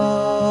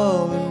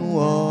love and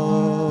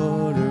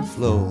water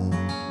flow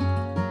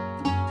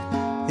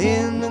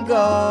in the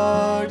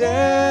garden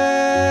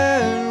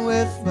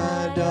with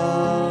my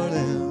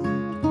darling.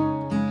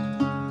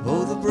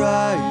 Oh, the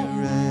briar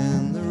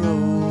and the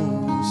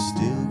rose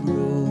still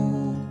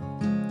grow.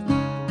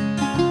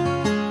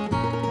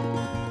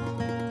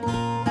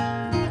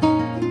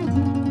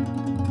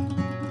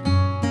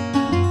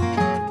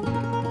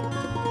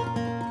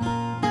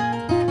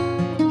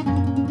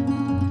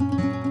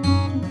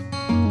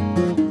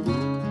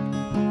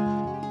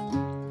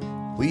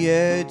 we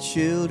had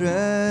children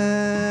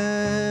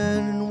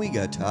and we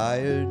got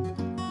tired.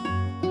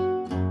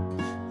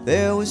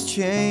 There was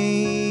change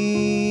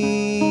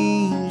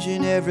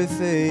in every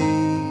phase.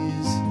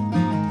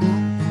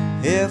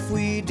 If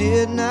we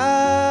did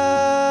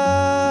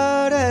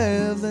not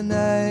have the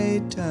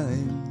night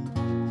time,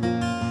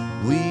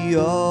 we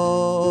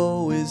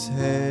always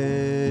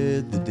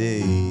had the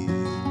day.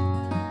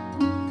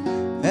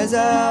 As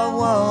I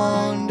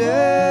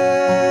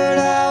wondered,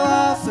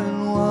 how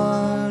often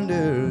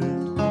wondered,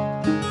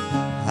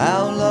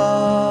 how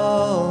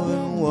love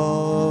and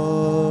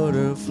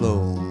water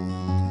flow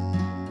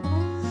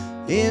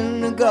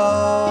in the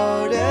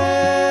garden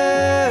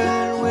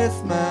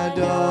with my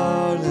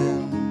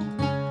darling.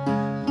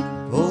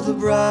 Oh, the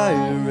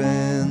briar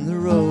and the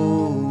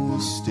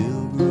rose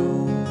still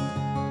grow.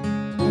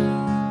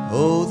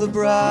 Oh, the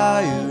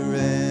briar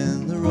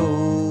and the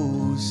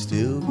rose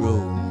still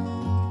grow.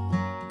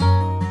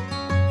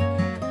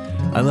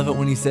 I love it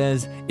when he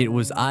says, it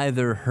was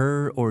either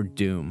her or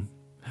doom.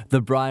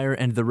 The Briar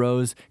and the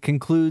Rose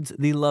concludes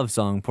the love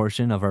song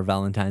portion of our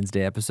Valentine's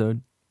Day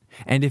episode.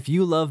 And if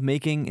you love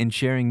making and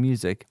sharing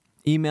music,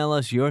 email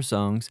us your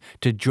songs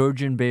to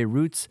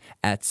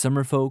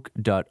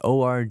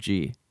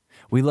georgianbayroots@summerfolk.org.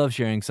 We love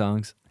sharing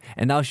songs,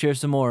 and I'll share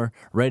some more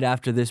right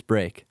after this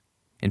break.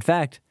 In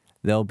fact,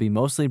 they'll be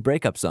mostly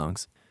breakup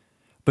songs.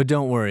 But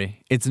don't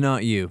worry, it's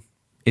not you,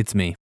 it's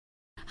me.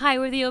 Hi,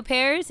 we're the Au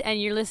Pairs, and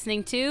you're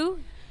listening to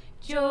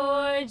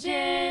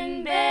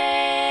Georgian Beirut.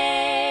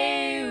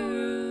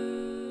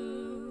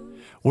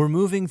 We're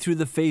moving through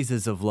the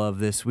phases of love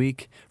this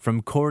week,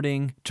 from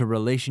courting to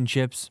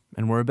relationships,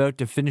 and we're about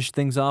to finish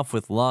things off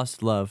with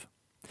lost love.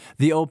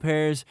 The Au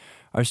Pairs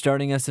are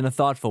starting us in a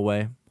thoughtful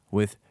way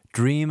with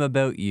Dream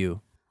About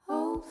You.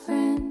 Old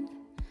friend,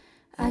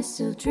 I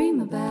still dream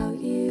about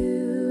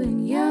you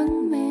and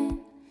young man.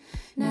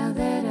 Now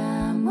that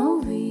I'm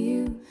over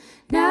you,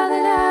 now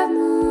that I've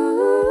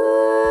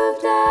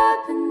moved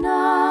up and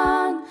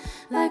on,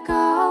 like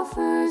all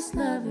first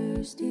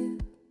lovers do,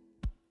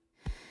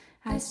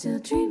 I still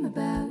dream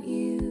about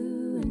you.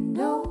 And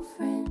old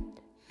friend,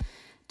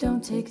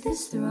 don't take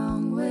this the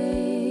wrong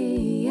way,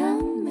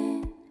 young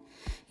man,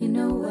 you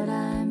know what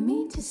I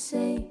mean to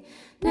say.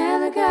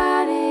 Never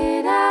got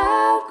it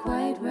out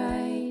quite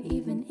right,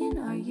 even in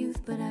our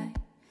youth, but I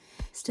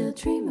still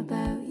dream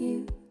about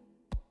you.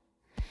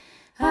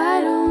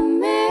 I don't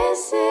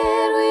miss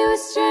it, we were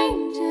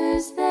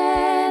strangers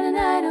then, and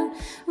I don't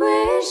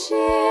wish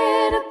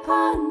it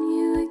upon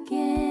you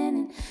again.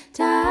 And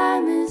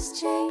time has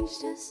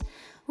changed us,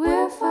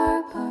 we're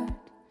far apart.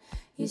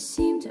 You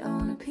seem to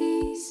own a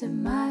piece of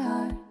my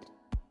heart.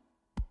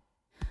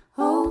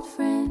 Old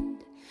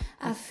friend,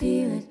 I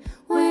feel it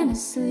when a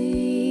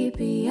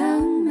sleepy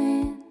young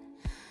man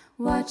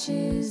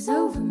watches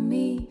over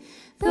me.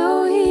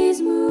 Though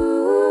he's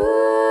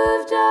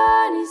moved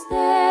on, he's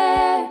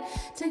there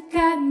to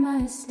guide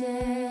my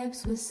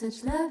steps with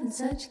such love and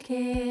such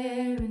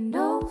care. And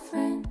old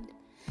friend,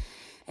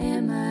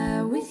 am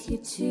I with you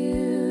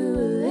too,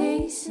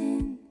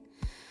 lacing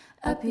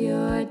up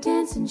your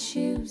dancing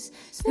shoes?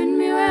 Spin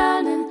me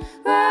round and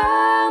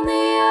round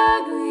the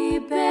ugly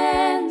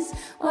bends.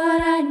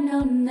 What I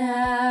know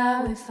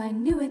now, if I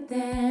knew it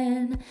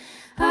then,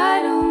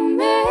 I don't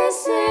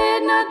miss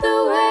it, not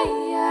the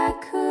way I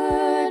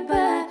could, but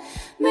I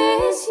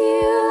miss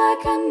you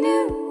like I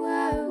knew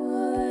I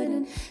would.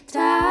 And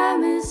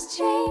time has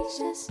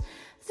changed us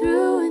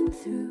through and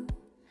through,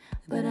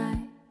 but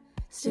I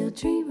still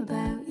dream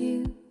about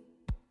you.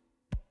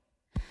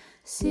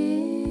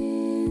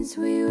 Since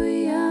we were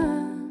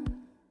young,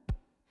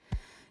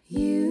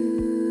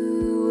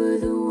 you were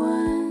the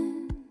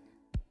one.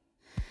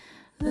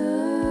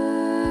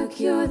 Look,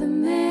 you're the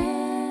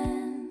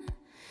man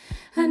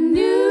I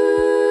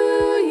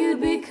knew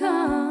you'd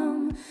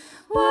become.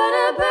 What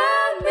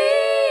about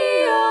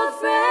me, old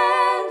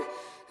friend?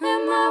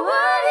 Am I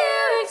what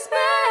you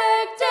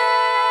expected?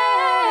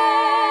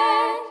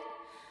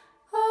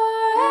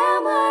 Or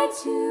am I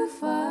too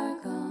far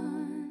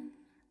gone?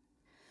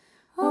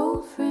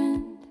 Old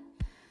friend,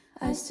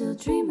 I still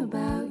dream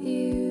about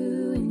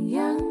you and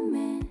young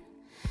man.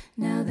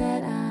 Now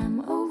that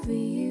I'm over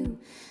you,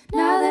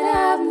 now that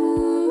I've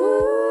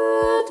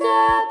moved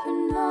up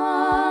and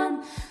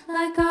on,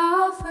 like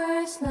all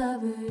first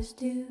lovers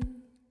do,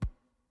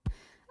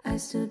 I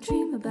still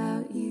dream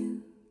about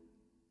you.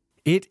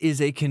 It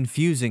is a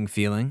confusing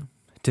feeling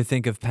to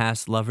think of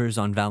past lovers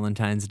on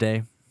Valentine's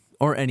Day,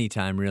 or any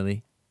time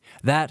really.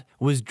 That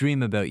was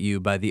Dream About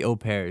You by the Au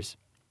Pairs.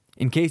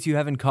 In case you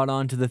haven't caught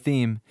on to the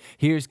theme,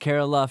 here's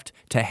Cara Luft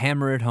to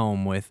hammer it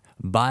home with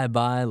Bye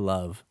Bye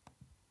Love.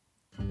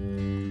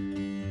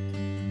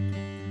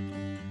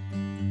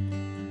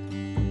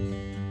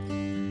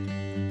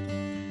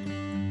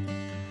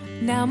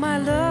 Now my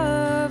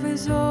love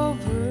is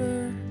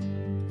over,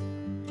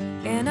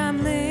 and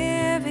I'm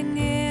living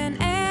in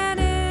an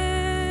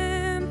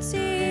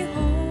empty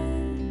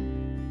home.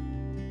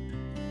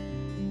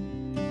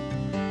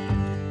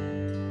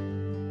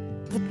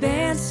 The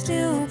band's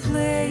still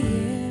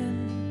playing.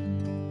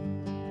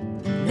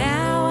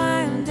 Now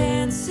I'm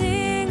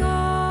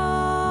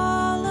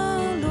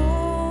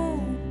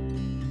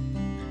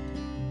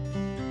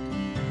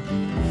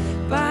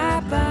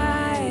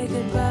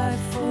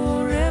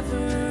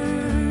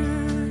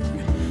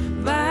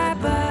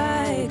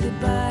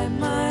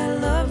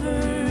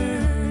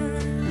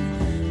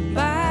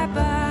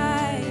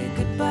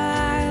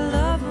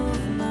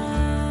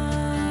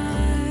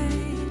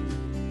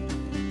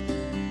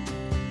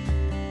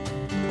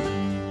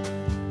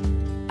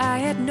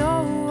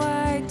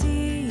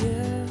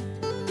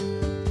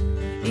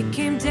It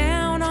came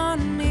down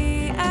on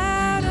me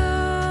out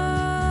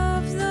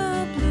of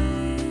the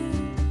blue.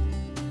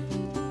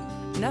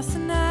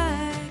 Nothing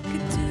I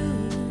could do.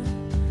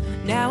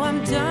 Now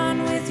I'm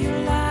done with your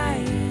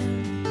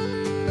lying,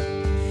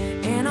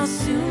 and I'll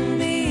soon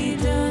be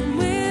done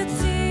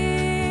with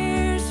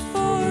tears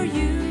for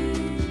you.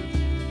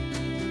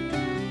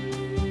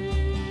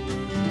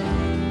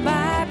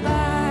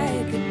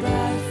 Bye-bye,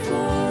 goodbye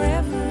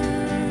forever.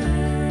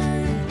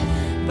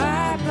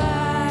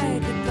 Bye-bye,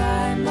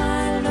 goodbye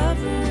my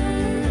lover.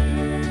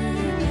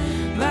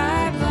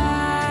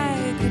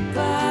 Bye-bye,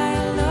 goodbye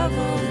love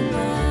of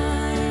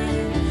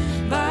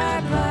mine.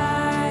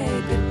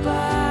 Bye-bye,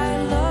 goodbye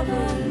love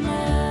of mine.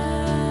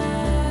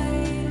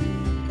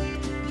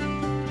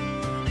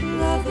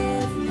 Love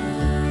of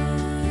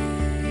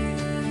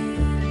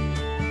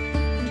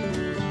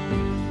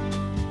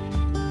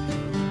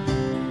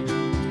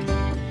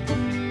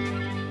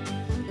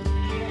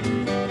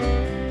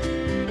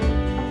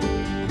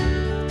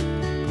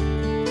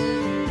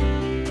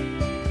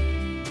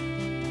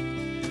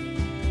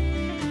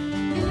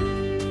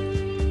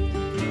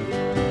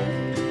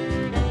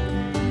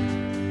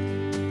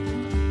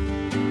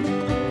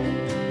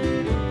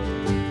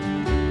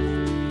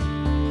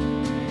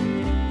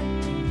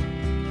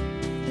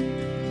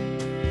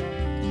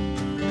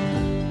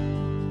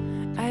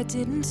I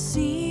didn't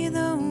see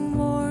the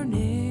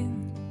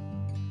warning,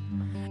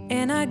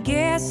 and I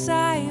guess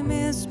I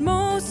missed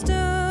most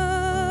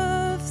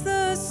of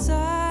the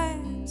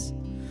signs.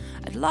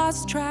 I'd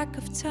lost track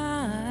of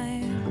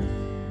time.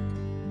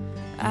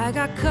 I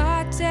got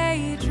caught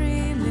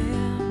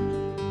daydreaming.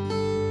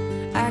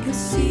 I can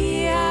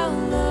see how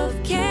love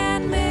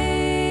can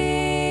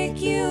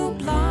make you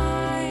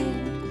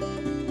blind,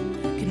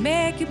 can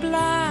make you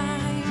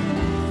blind.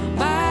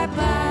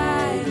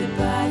 Bye-bye,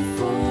 goodbye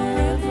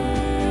forever.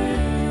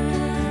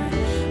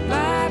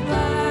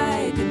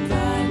 Bye-bye,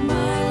 goodbye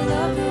my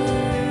lover.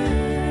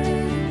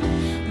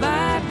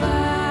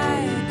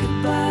 Bye-bye,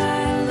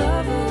 goodbye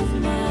love of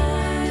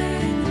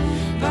mine.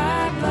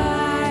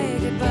 Bye-bye,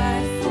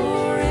 goodbye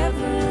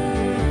forever.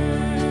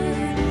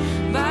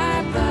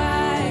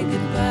 Bye-bye,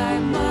 goodbye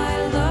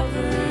my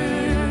lover.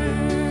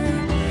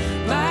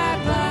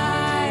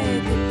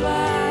 Bye-bye,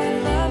 goodbye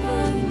love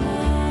of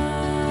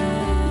mine.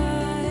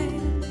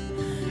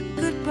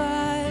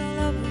 Goodbye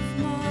love of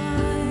mine.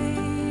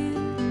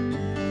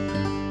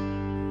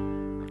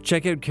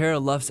 Check out Cara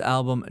Luff's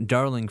album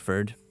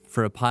Darlingford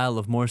for a pile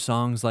of more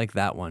songs like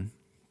that one.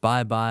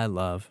 Bye Bye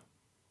Love.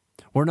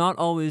 We're not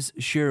always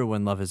sure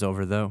when love is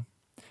over, though.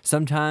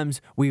 Sometimes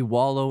we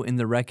wallow in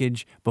the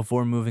wreckage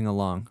before moving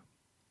along.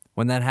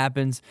 When that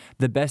happens,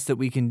 the best that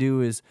we can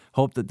do is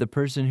hope that the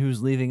person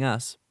who's leaving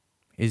us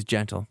is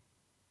gentle.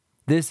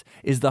 This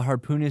is The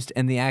Harpoonist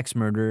and the Axe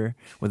Murderer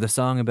with a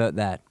song about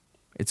that.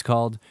 It's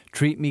called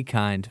Treat Me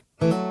Kind.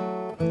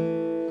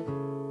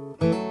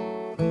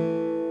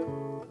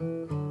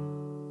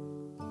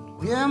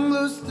 Wind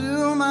blows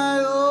through my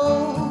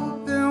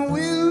open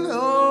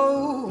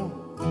window.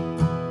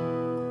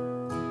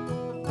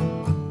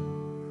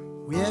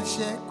 We're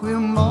check, we're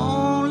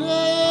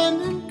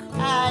moaning and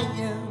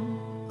crying.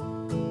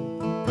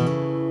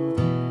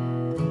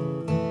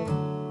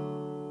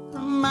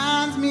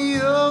 Reminds me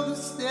of the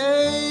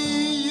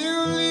day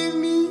you leave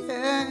me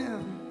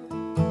in.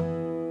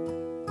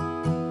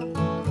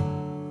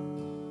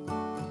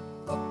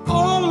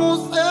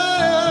 Almost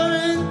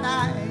every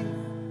night.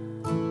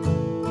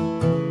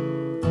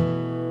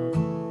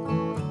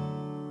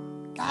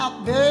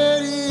 Got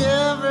Betty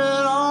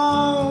Everett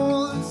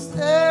on the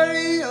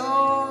stereo,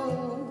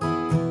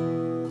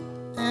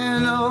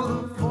 and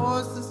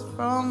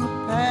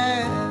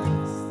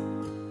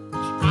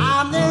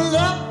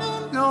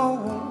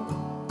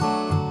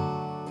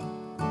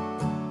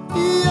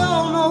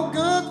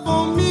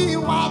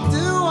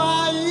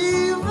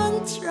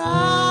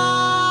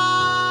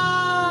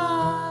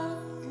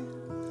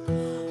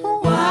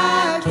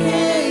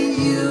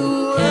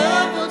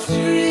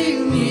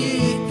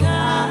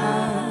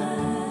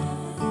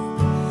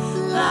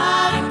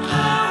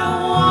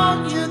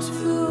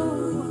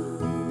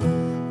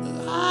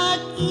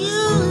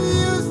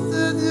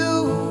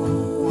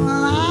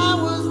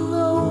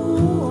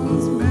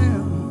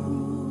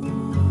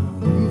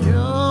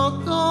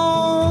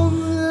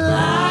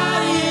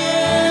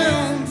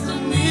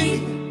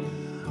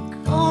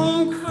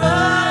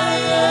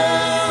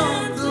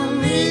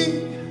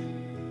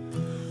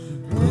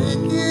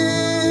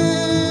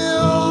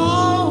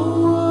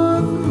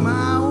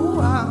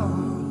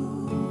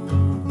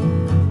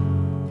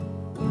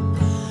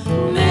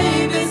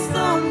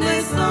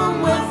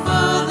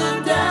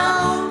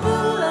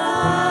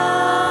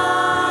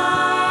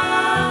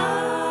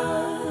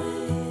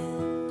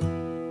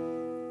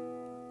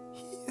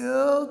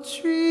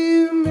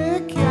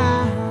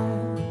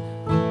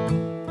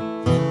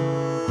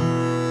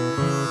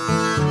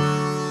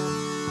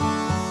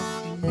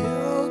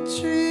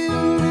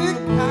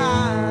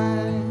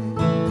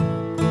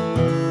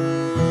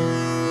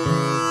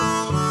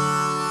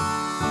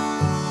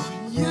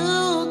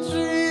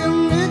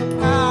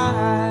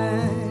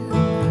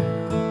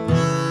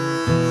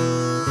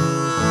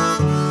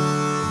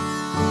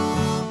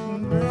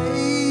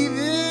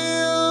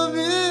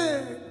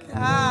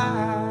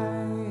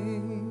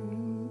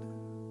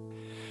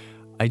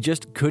I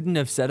just couldn't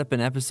have set up an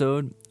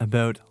episode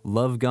about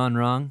love gone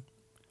wrong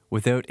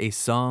without a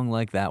song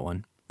like that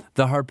one.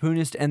 The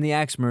Harpoonist and the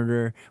Axe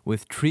Murderer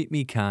with Treat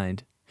Me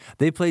Kind.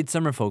 They played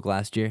Summerfolk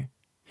last year.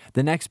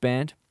 The next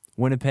band,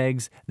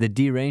 Winnipeg's The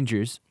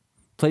D-Rangers,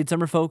 played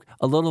Summerfolk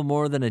a little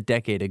more than a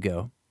decade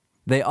ago.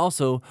 They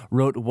also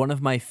wrote one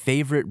of my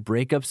favorite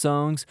breakup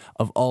songs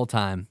of all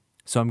time,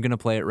 so I'm going to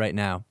play it right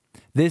now.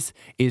 This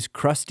is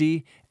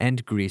Crusty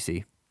and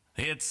Greasy.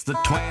 It's the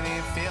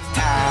 25th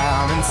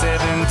time in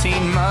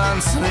 17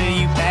 months that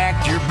you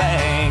packed your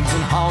bags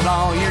and hauled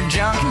all your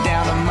junk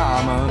down to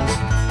Mama's.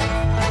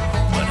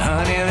 But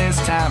honey, this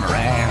time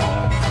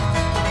around,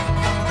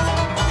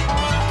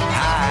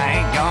 I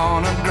ain't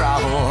gonna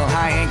grovel,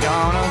 I ain't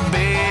gonna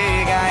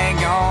beg, I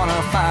ain't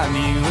gonna find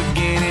you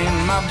again in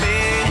my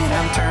bed.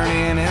 I'm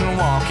turning and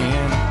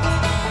walking,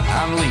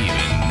 I'm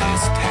leaving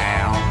this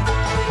town.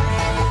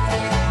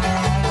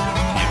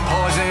 You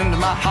poisoned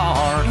my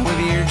heart with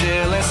your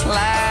jealous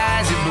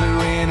lies. You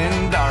blew in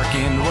and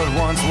darkened what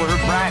once were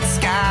bright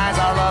skies.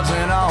 Our love's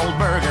an old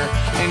burger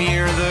and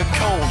you're the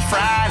cold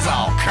fries,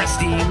 all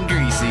crusty and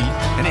greasy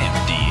and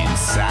empty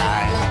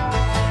inside.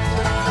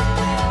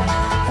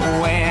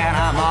 When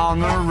I'm on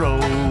the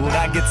road,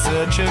 I get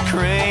such a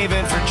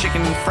craving for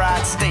chicken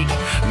fried steak,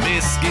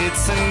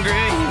 biscuits and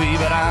gravy.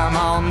 But I'm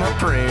on the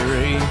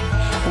prairie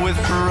with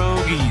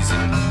pierogies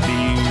and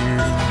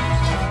beer.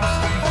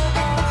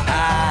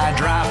 I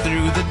drive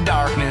through the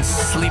darkness,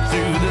 sleep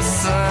through the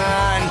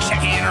sun,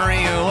 check in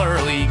real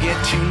early, get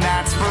 2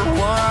 nights for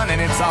one. And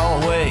it's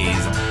always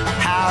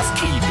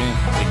housekeeping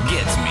that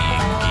gets me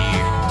in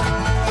gear.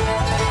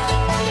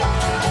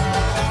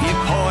 You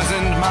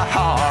poisoned my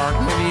heart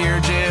with your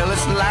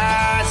jealous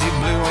lies. You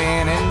blew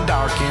in and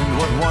darkened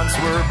what once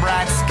were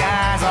bright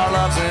skies. Our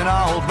love's an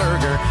old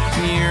burger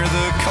near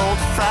the cold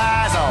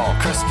fries, all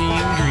crusty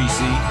and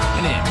greasy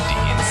and empty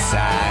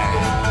inside.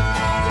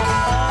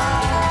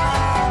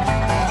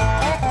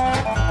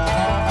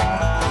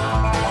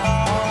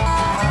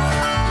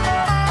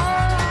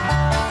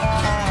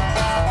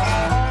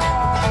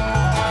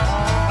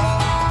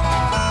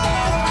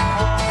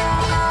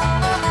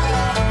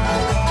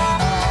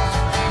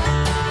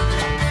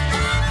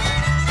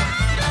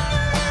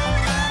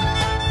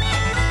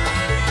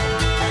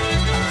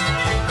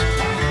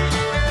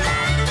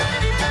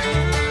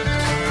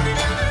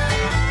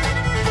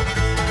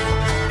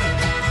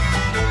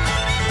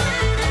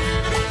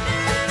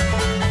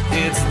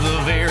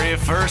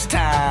 First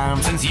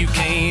time since you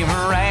came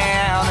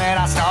around that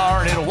I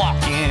started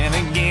walking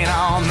again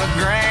on the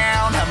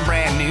ground. I'm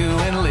brand new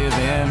and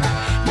living,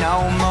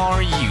 no more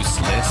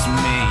useless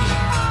me.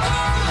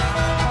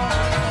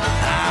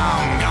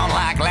 I'm gone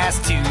like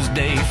last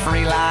Tuesday,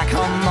 free like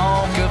a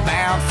mocha,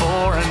 bound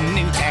for a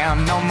new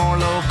town. No more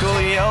local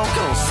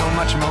yokels, so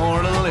much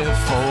more to live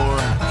for,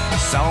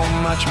 so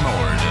much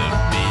more to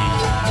be.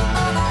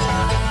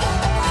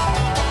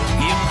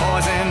 You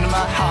poisoned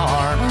my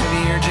heart with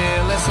your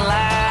jealous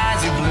lies.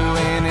 You blew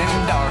in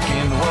and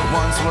darkened what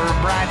once were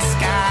bright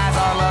skies.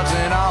 Our love's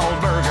an old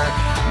burger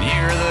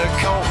near the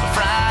cold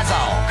fries,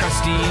 all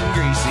crusty and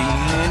greasy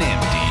and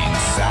empty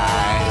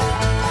inside.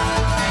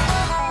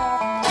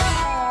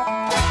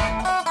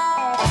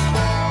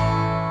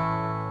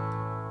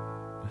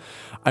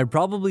 I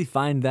probably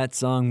find that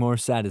song more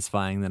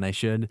satisfying than I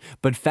should,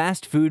 but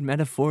fast food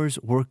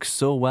metaphors work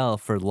so well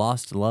for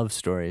lost love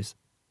stories.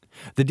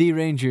 The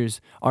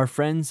D-Rangers are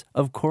friends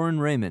of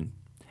Corin Raymond,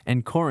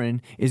 and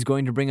Corin is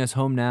going to bring us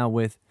home now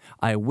with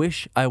I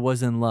Wish I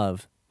Was in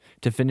Love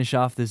to finish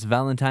off this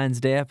Valentine's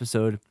Day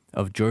episode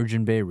of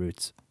Georgian Bay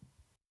Roots.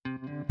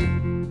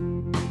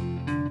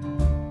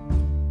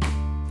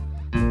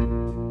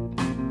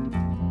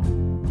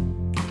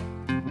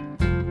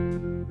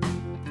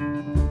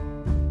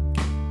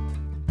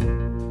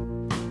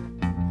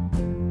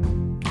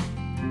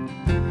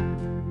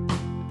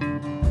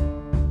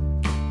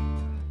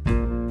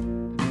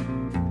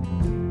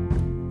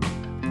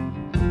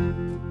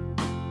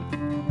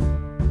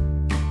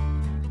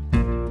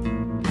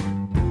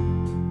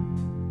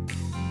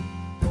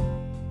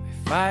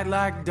 Fight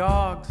like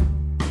dogs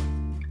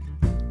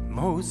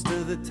most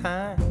of the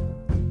time.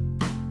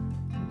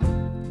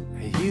 I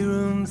hear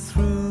them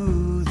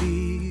through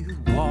these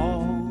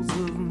walls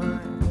of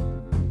mine.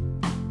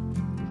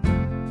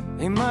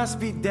 They must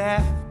be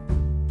deaf,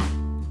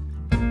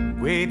 the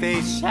way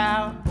they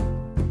shout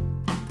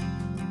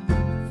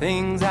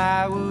things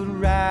I would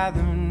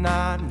rather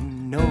not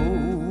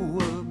know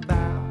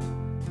about.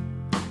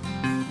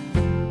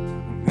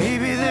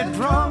 Maybe they're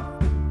drunk,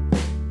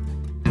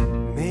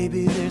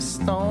 maybe they're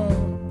stoned,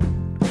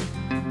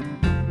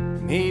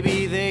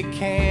 maybe they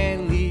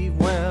can't leave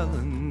well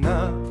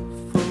enough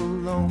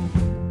alone.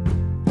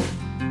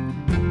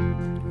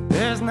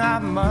 There's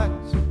not much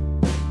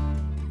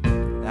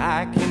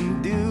I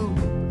can do.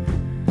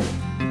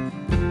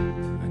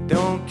 I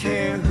don't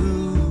care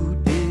who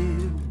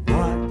did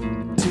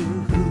what to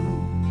who.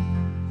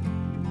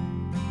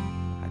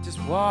 I just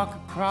walk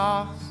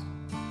across,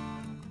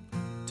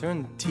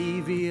 turn the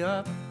TV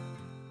up,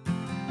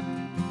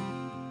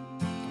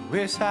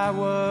 Wish I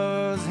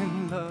was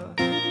in love.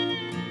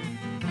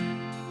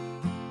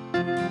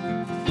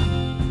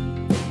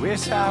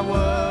 Wish I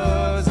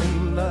was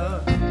in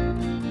love.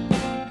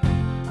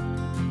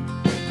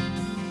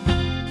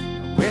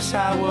 Wish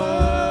I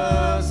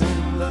was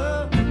in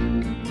love.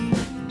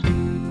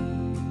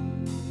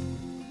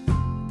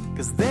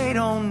 'Cause they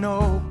don't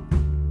know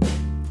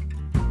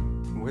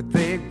what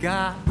they've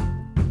got.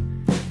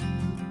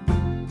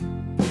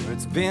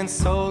 It's been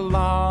so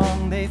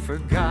long they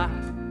forgot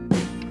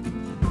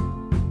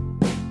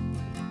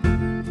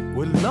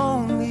what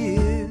lonely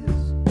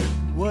is,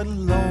 what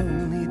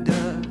lonely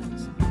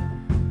does,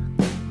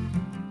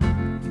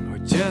 or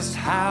just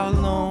how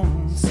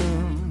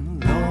lonesome,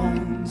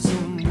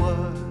 lonesome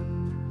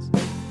was.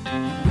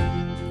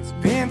 It's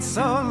been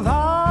so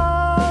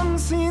long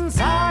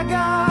since I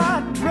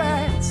got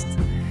dressed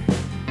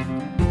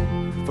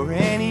for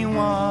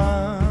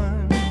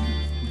anyone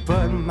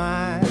but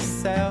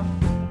myself.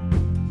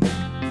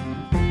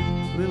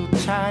 Little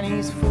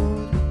Chinese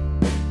food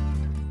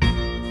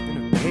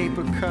in a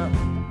paper cup.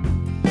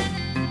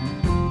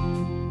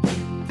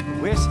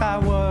 Wish I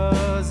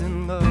was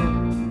in love.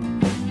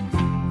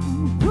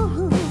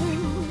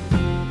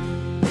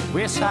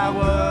 Wish I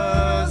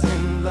was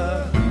in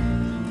love.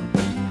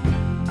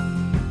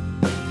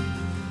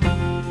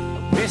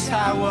 Wish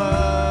I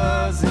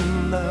was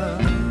in love.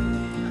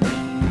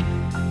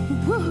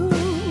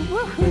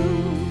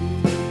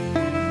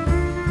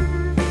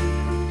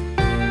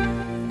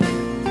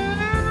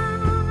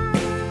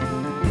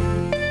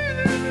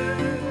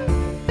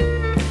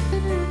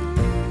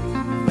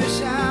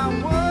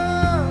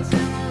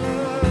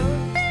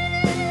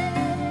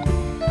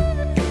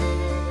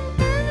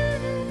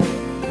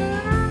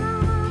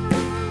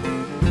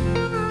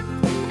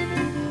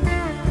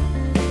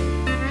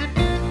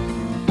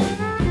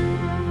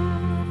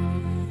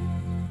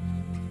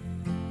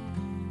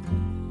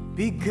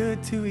 Be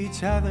good to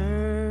each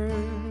other,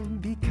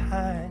 be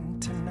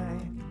kind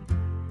tonight.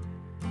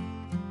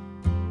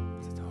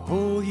 Just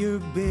hold your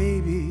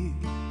baby,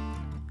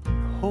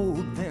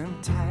 hold them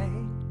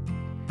tight.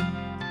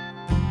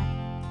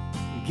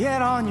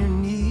 Get on your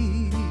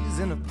knees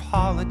and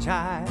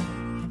apologize.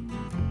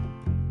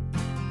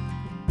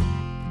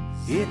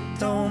 It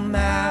don't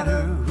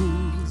matter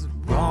who's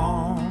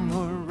wrong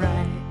or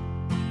right.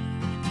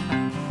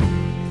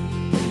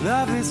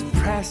 Love is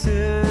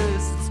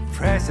precious,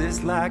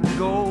 precious like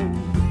gold.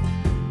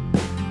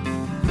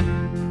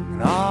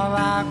 And all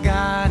I've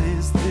got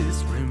is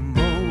this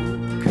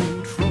remote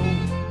control.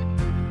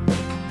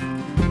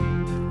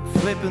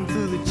 Flipping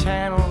through the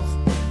channels,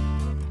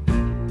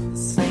 the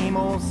same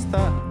old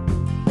stuff.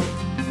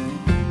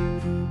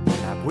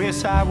 I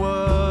wish I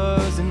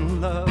was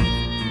in love.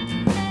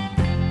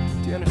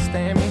 Do you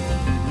understand me?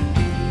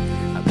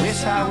 I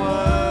wish I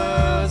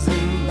was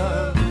in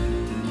love.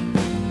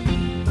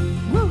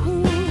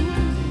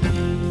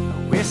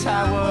 Wish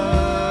I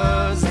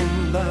was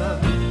in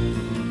love.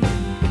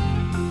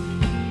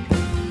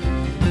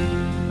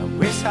 I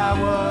wish I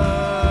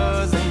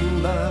was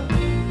in love.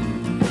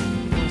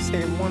 I'm gonna say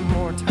it one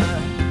more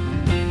time.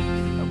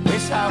 I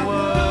wish I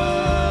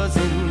was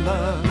in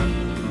love.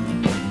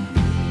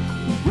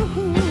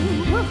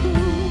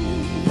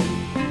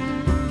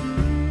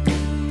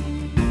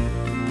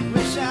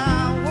 Wish I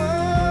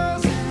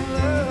was in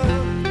love.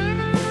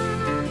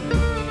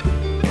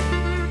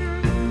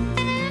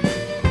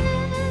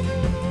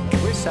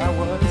 Wish I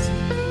was.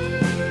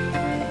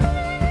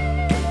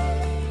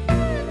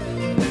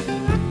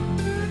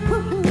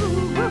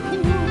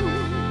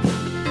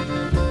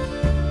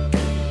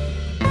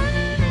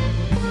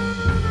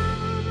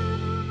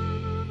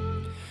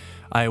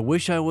 I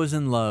Wish I Was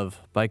in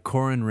Love by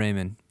Corin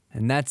Raymond.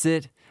 And that's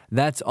it.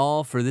 That's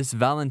all for this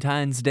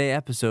Valentine's Day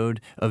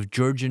episode of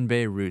Georgian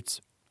Bay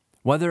Roots.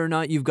 Whether or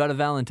not you've got a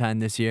Valentine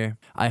this year,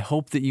 I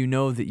hope that you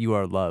know that you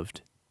are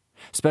loved.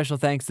 Special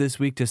thanks this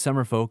week to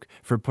Summerfolk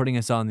for putting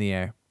us on the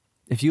air.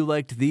 If you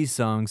liked these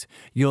songs,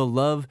 you'll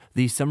love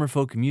the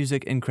Summerfolk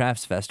Music and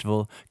Crafts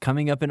Festival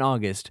coming up in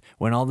August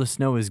when all the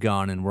snow is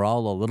gone and we're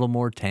all a little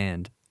more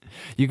tanned.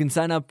 You can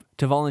sign up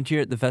to volunteer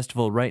at the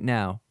festival right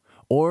now,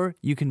 or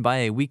you can buy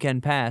a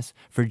weekend pass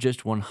for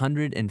just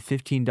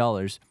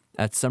 $115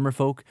 at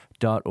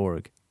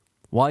summerfolk.org.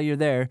 While you're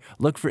there,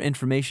 look for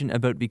information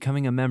about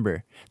becoming a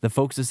member. The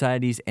Folk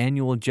Society's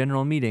annual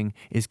general meeting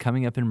is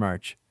coming up in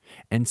March.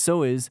 And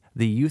so is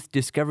the Youth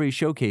Discovery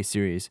Showcase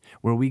Series,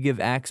 where we give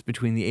acts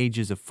between the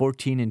ages of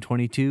 14 and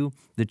 22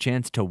 the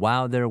chance to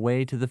wow their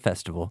way to the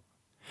festival.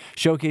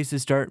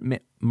 Showcases start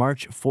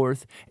March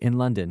 4th in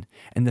London,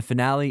 and the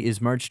finale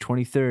is March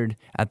 23rd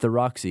at the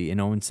Roxy in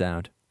Owen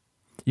Sound.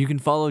 You can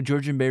follow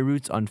Georgian Bay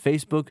Roots on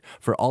Facebook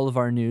for all of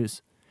our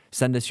news.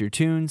 Send us your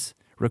tunes,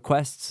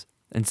 requests,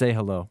 and say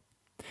hello.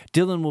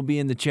 Dylan will be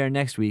in the chair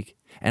next week,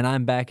 and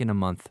I'm back in a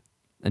month.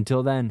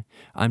 Until then,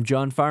 I'm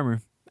John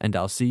Farmer, and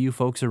I'll see you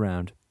folks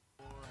around.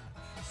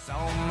 So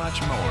much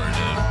more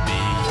to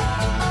be.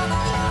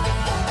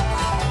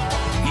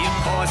 You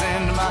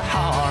poisoned my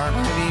heart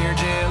with your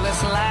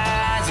jealous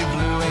lies. You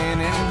blew in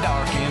and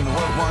darkened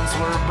what once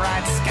were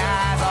bright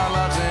skies. Our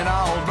love's an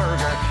all bird.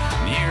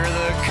 near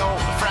the cold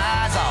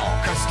fries,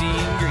 all crusty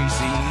and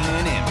greasy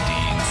and empty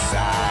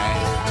inside.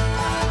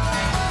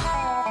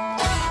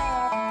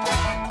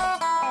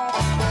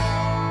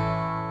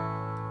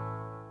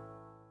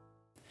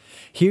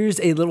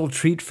 Here's a little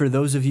treat for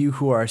those of you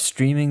who are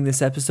streaming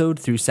this episode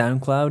through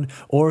SoundCloud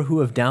or who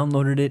have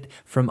downloaded it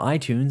from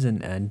iTunes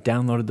and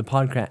downloaded the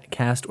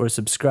podcast or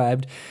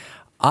subscribed.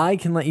 I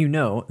can let you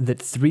know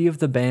that 3 of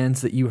the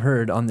bands that you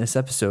heard on this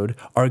episode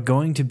are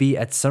going to be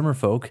at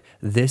Summerfolk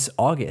this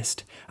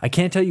August. I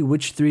can't tell you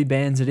which 3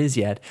 bands it is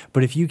yet,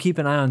 but if you keep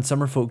an eye on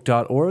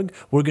summerfolk.org,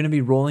 we're going to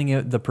be rolling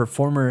out the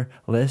performer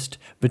list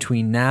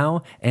between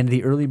now and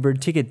the early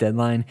bird ticket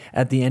deadline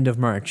at the end of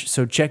March.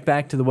 So check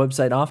back to the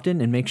website often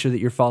and make sure that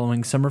you're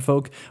following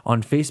Summerfolk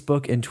on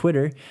Facebook and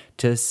Twitter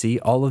to see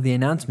all of the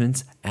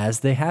announcements as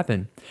they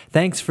happen.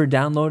 Thanks for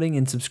downloading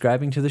and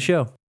subscribing to the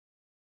show.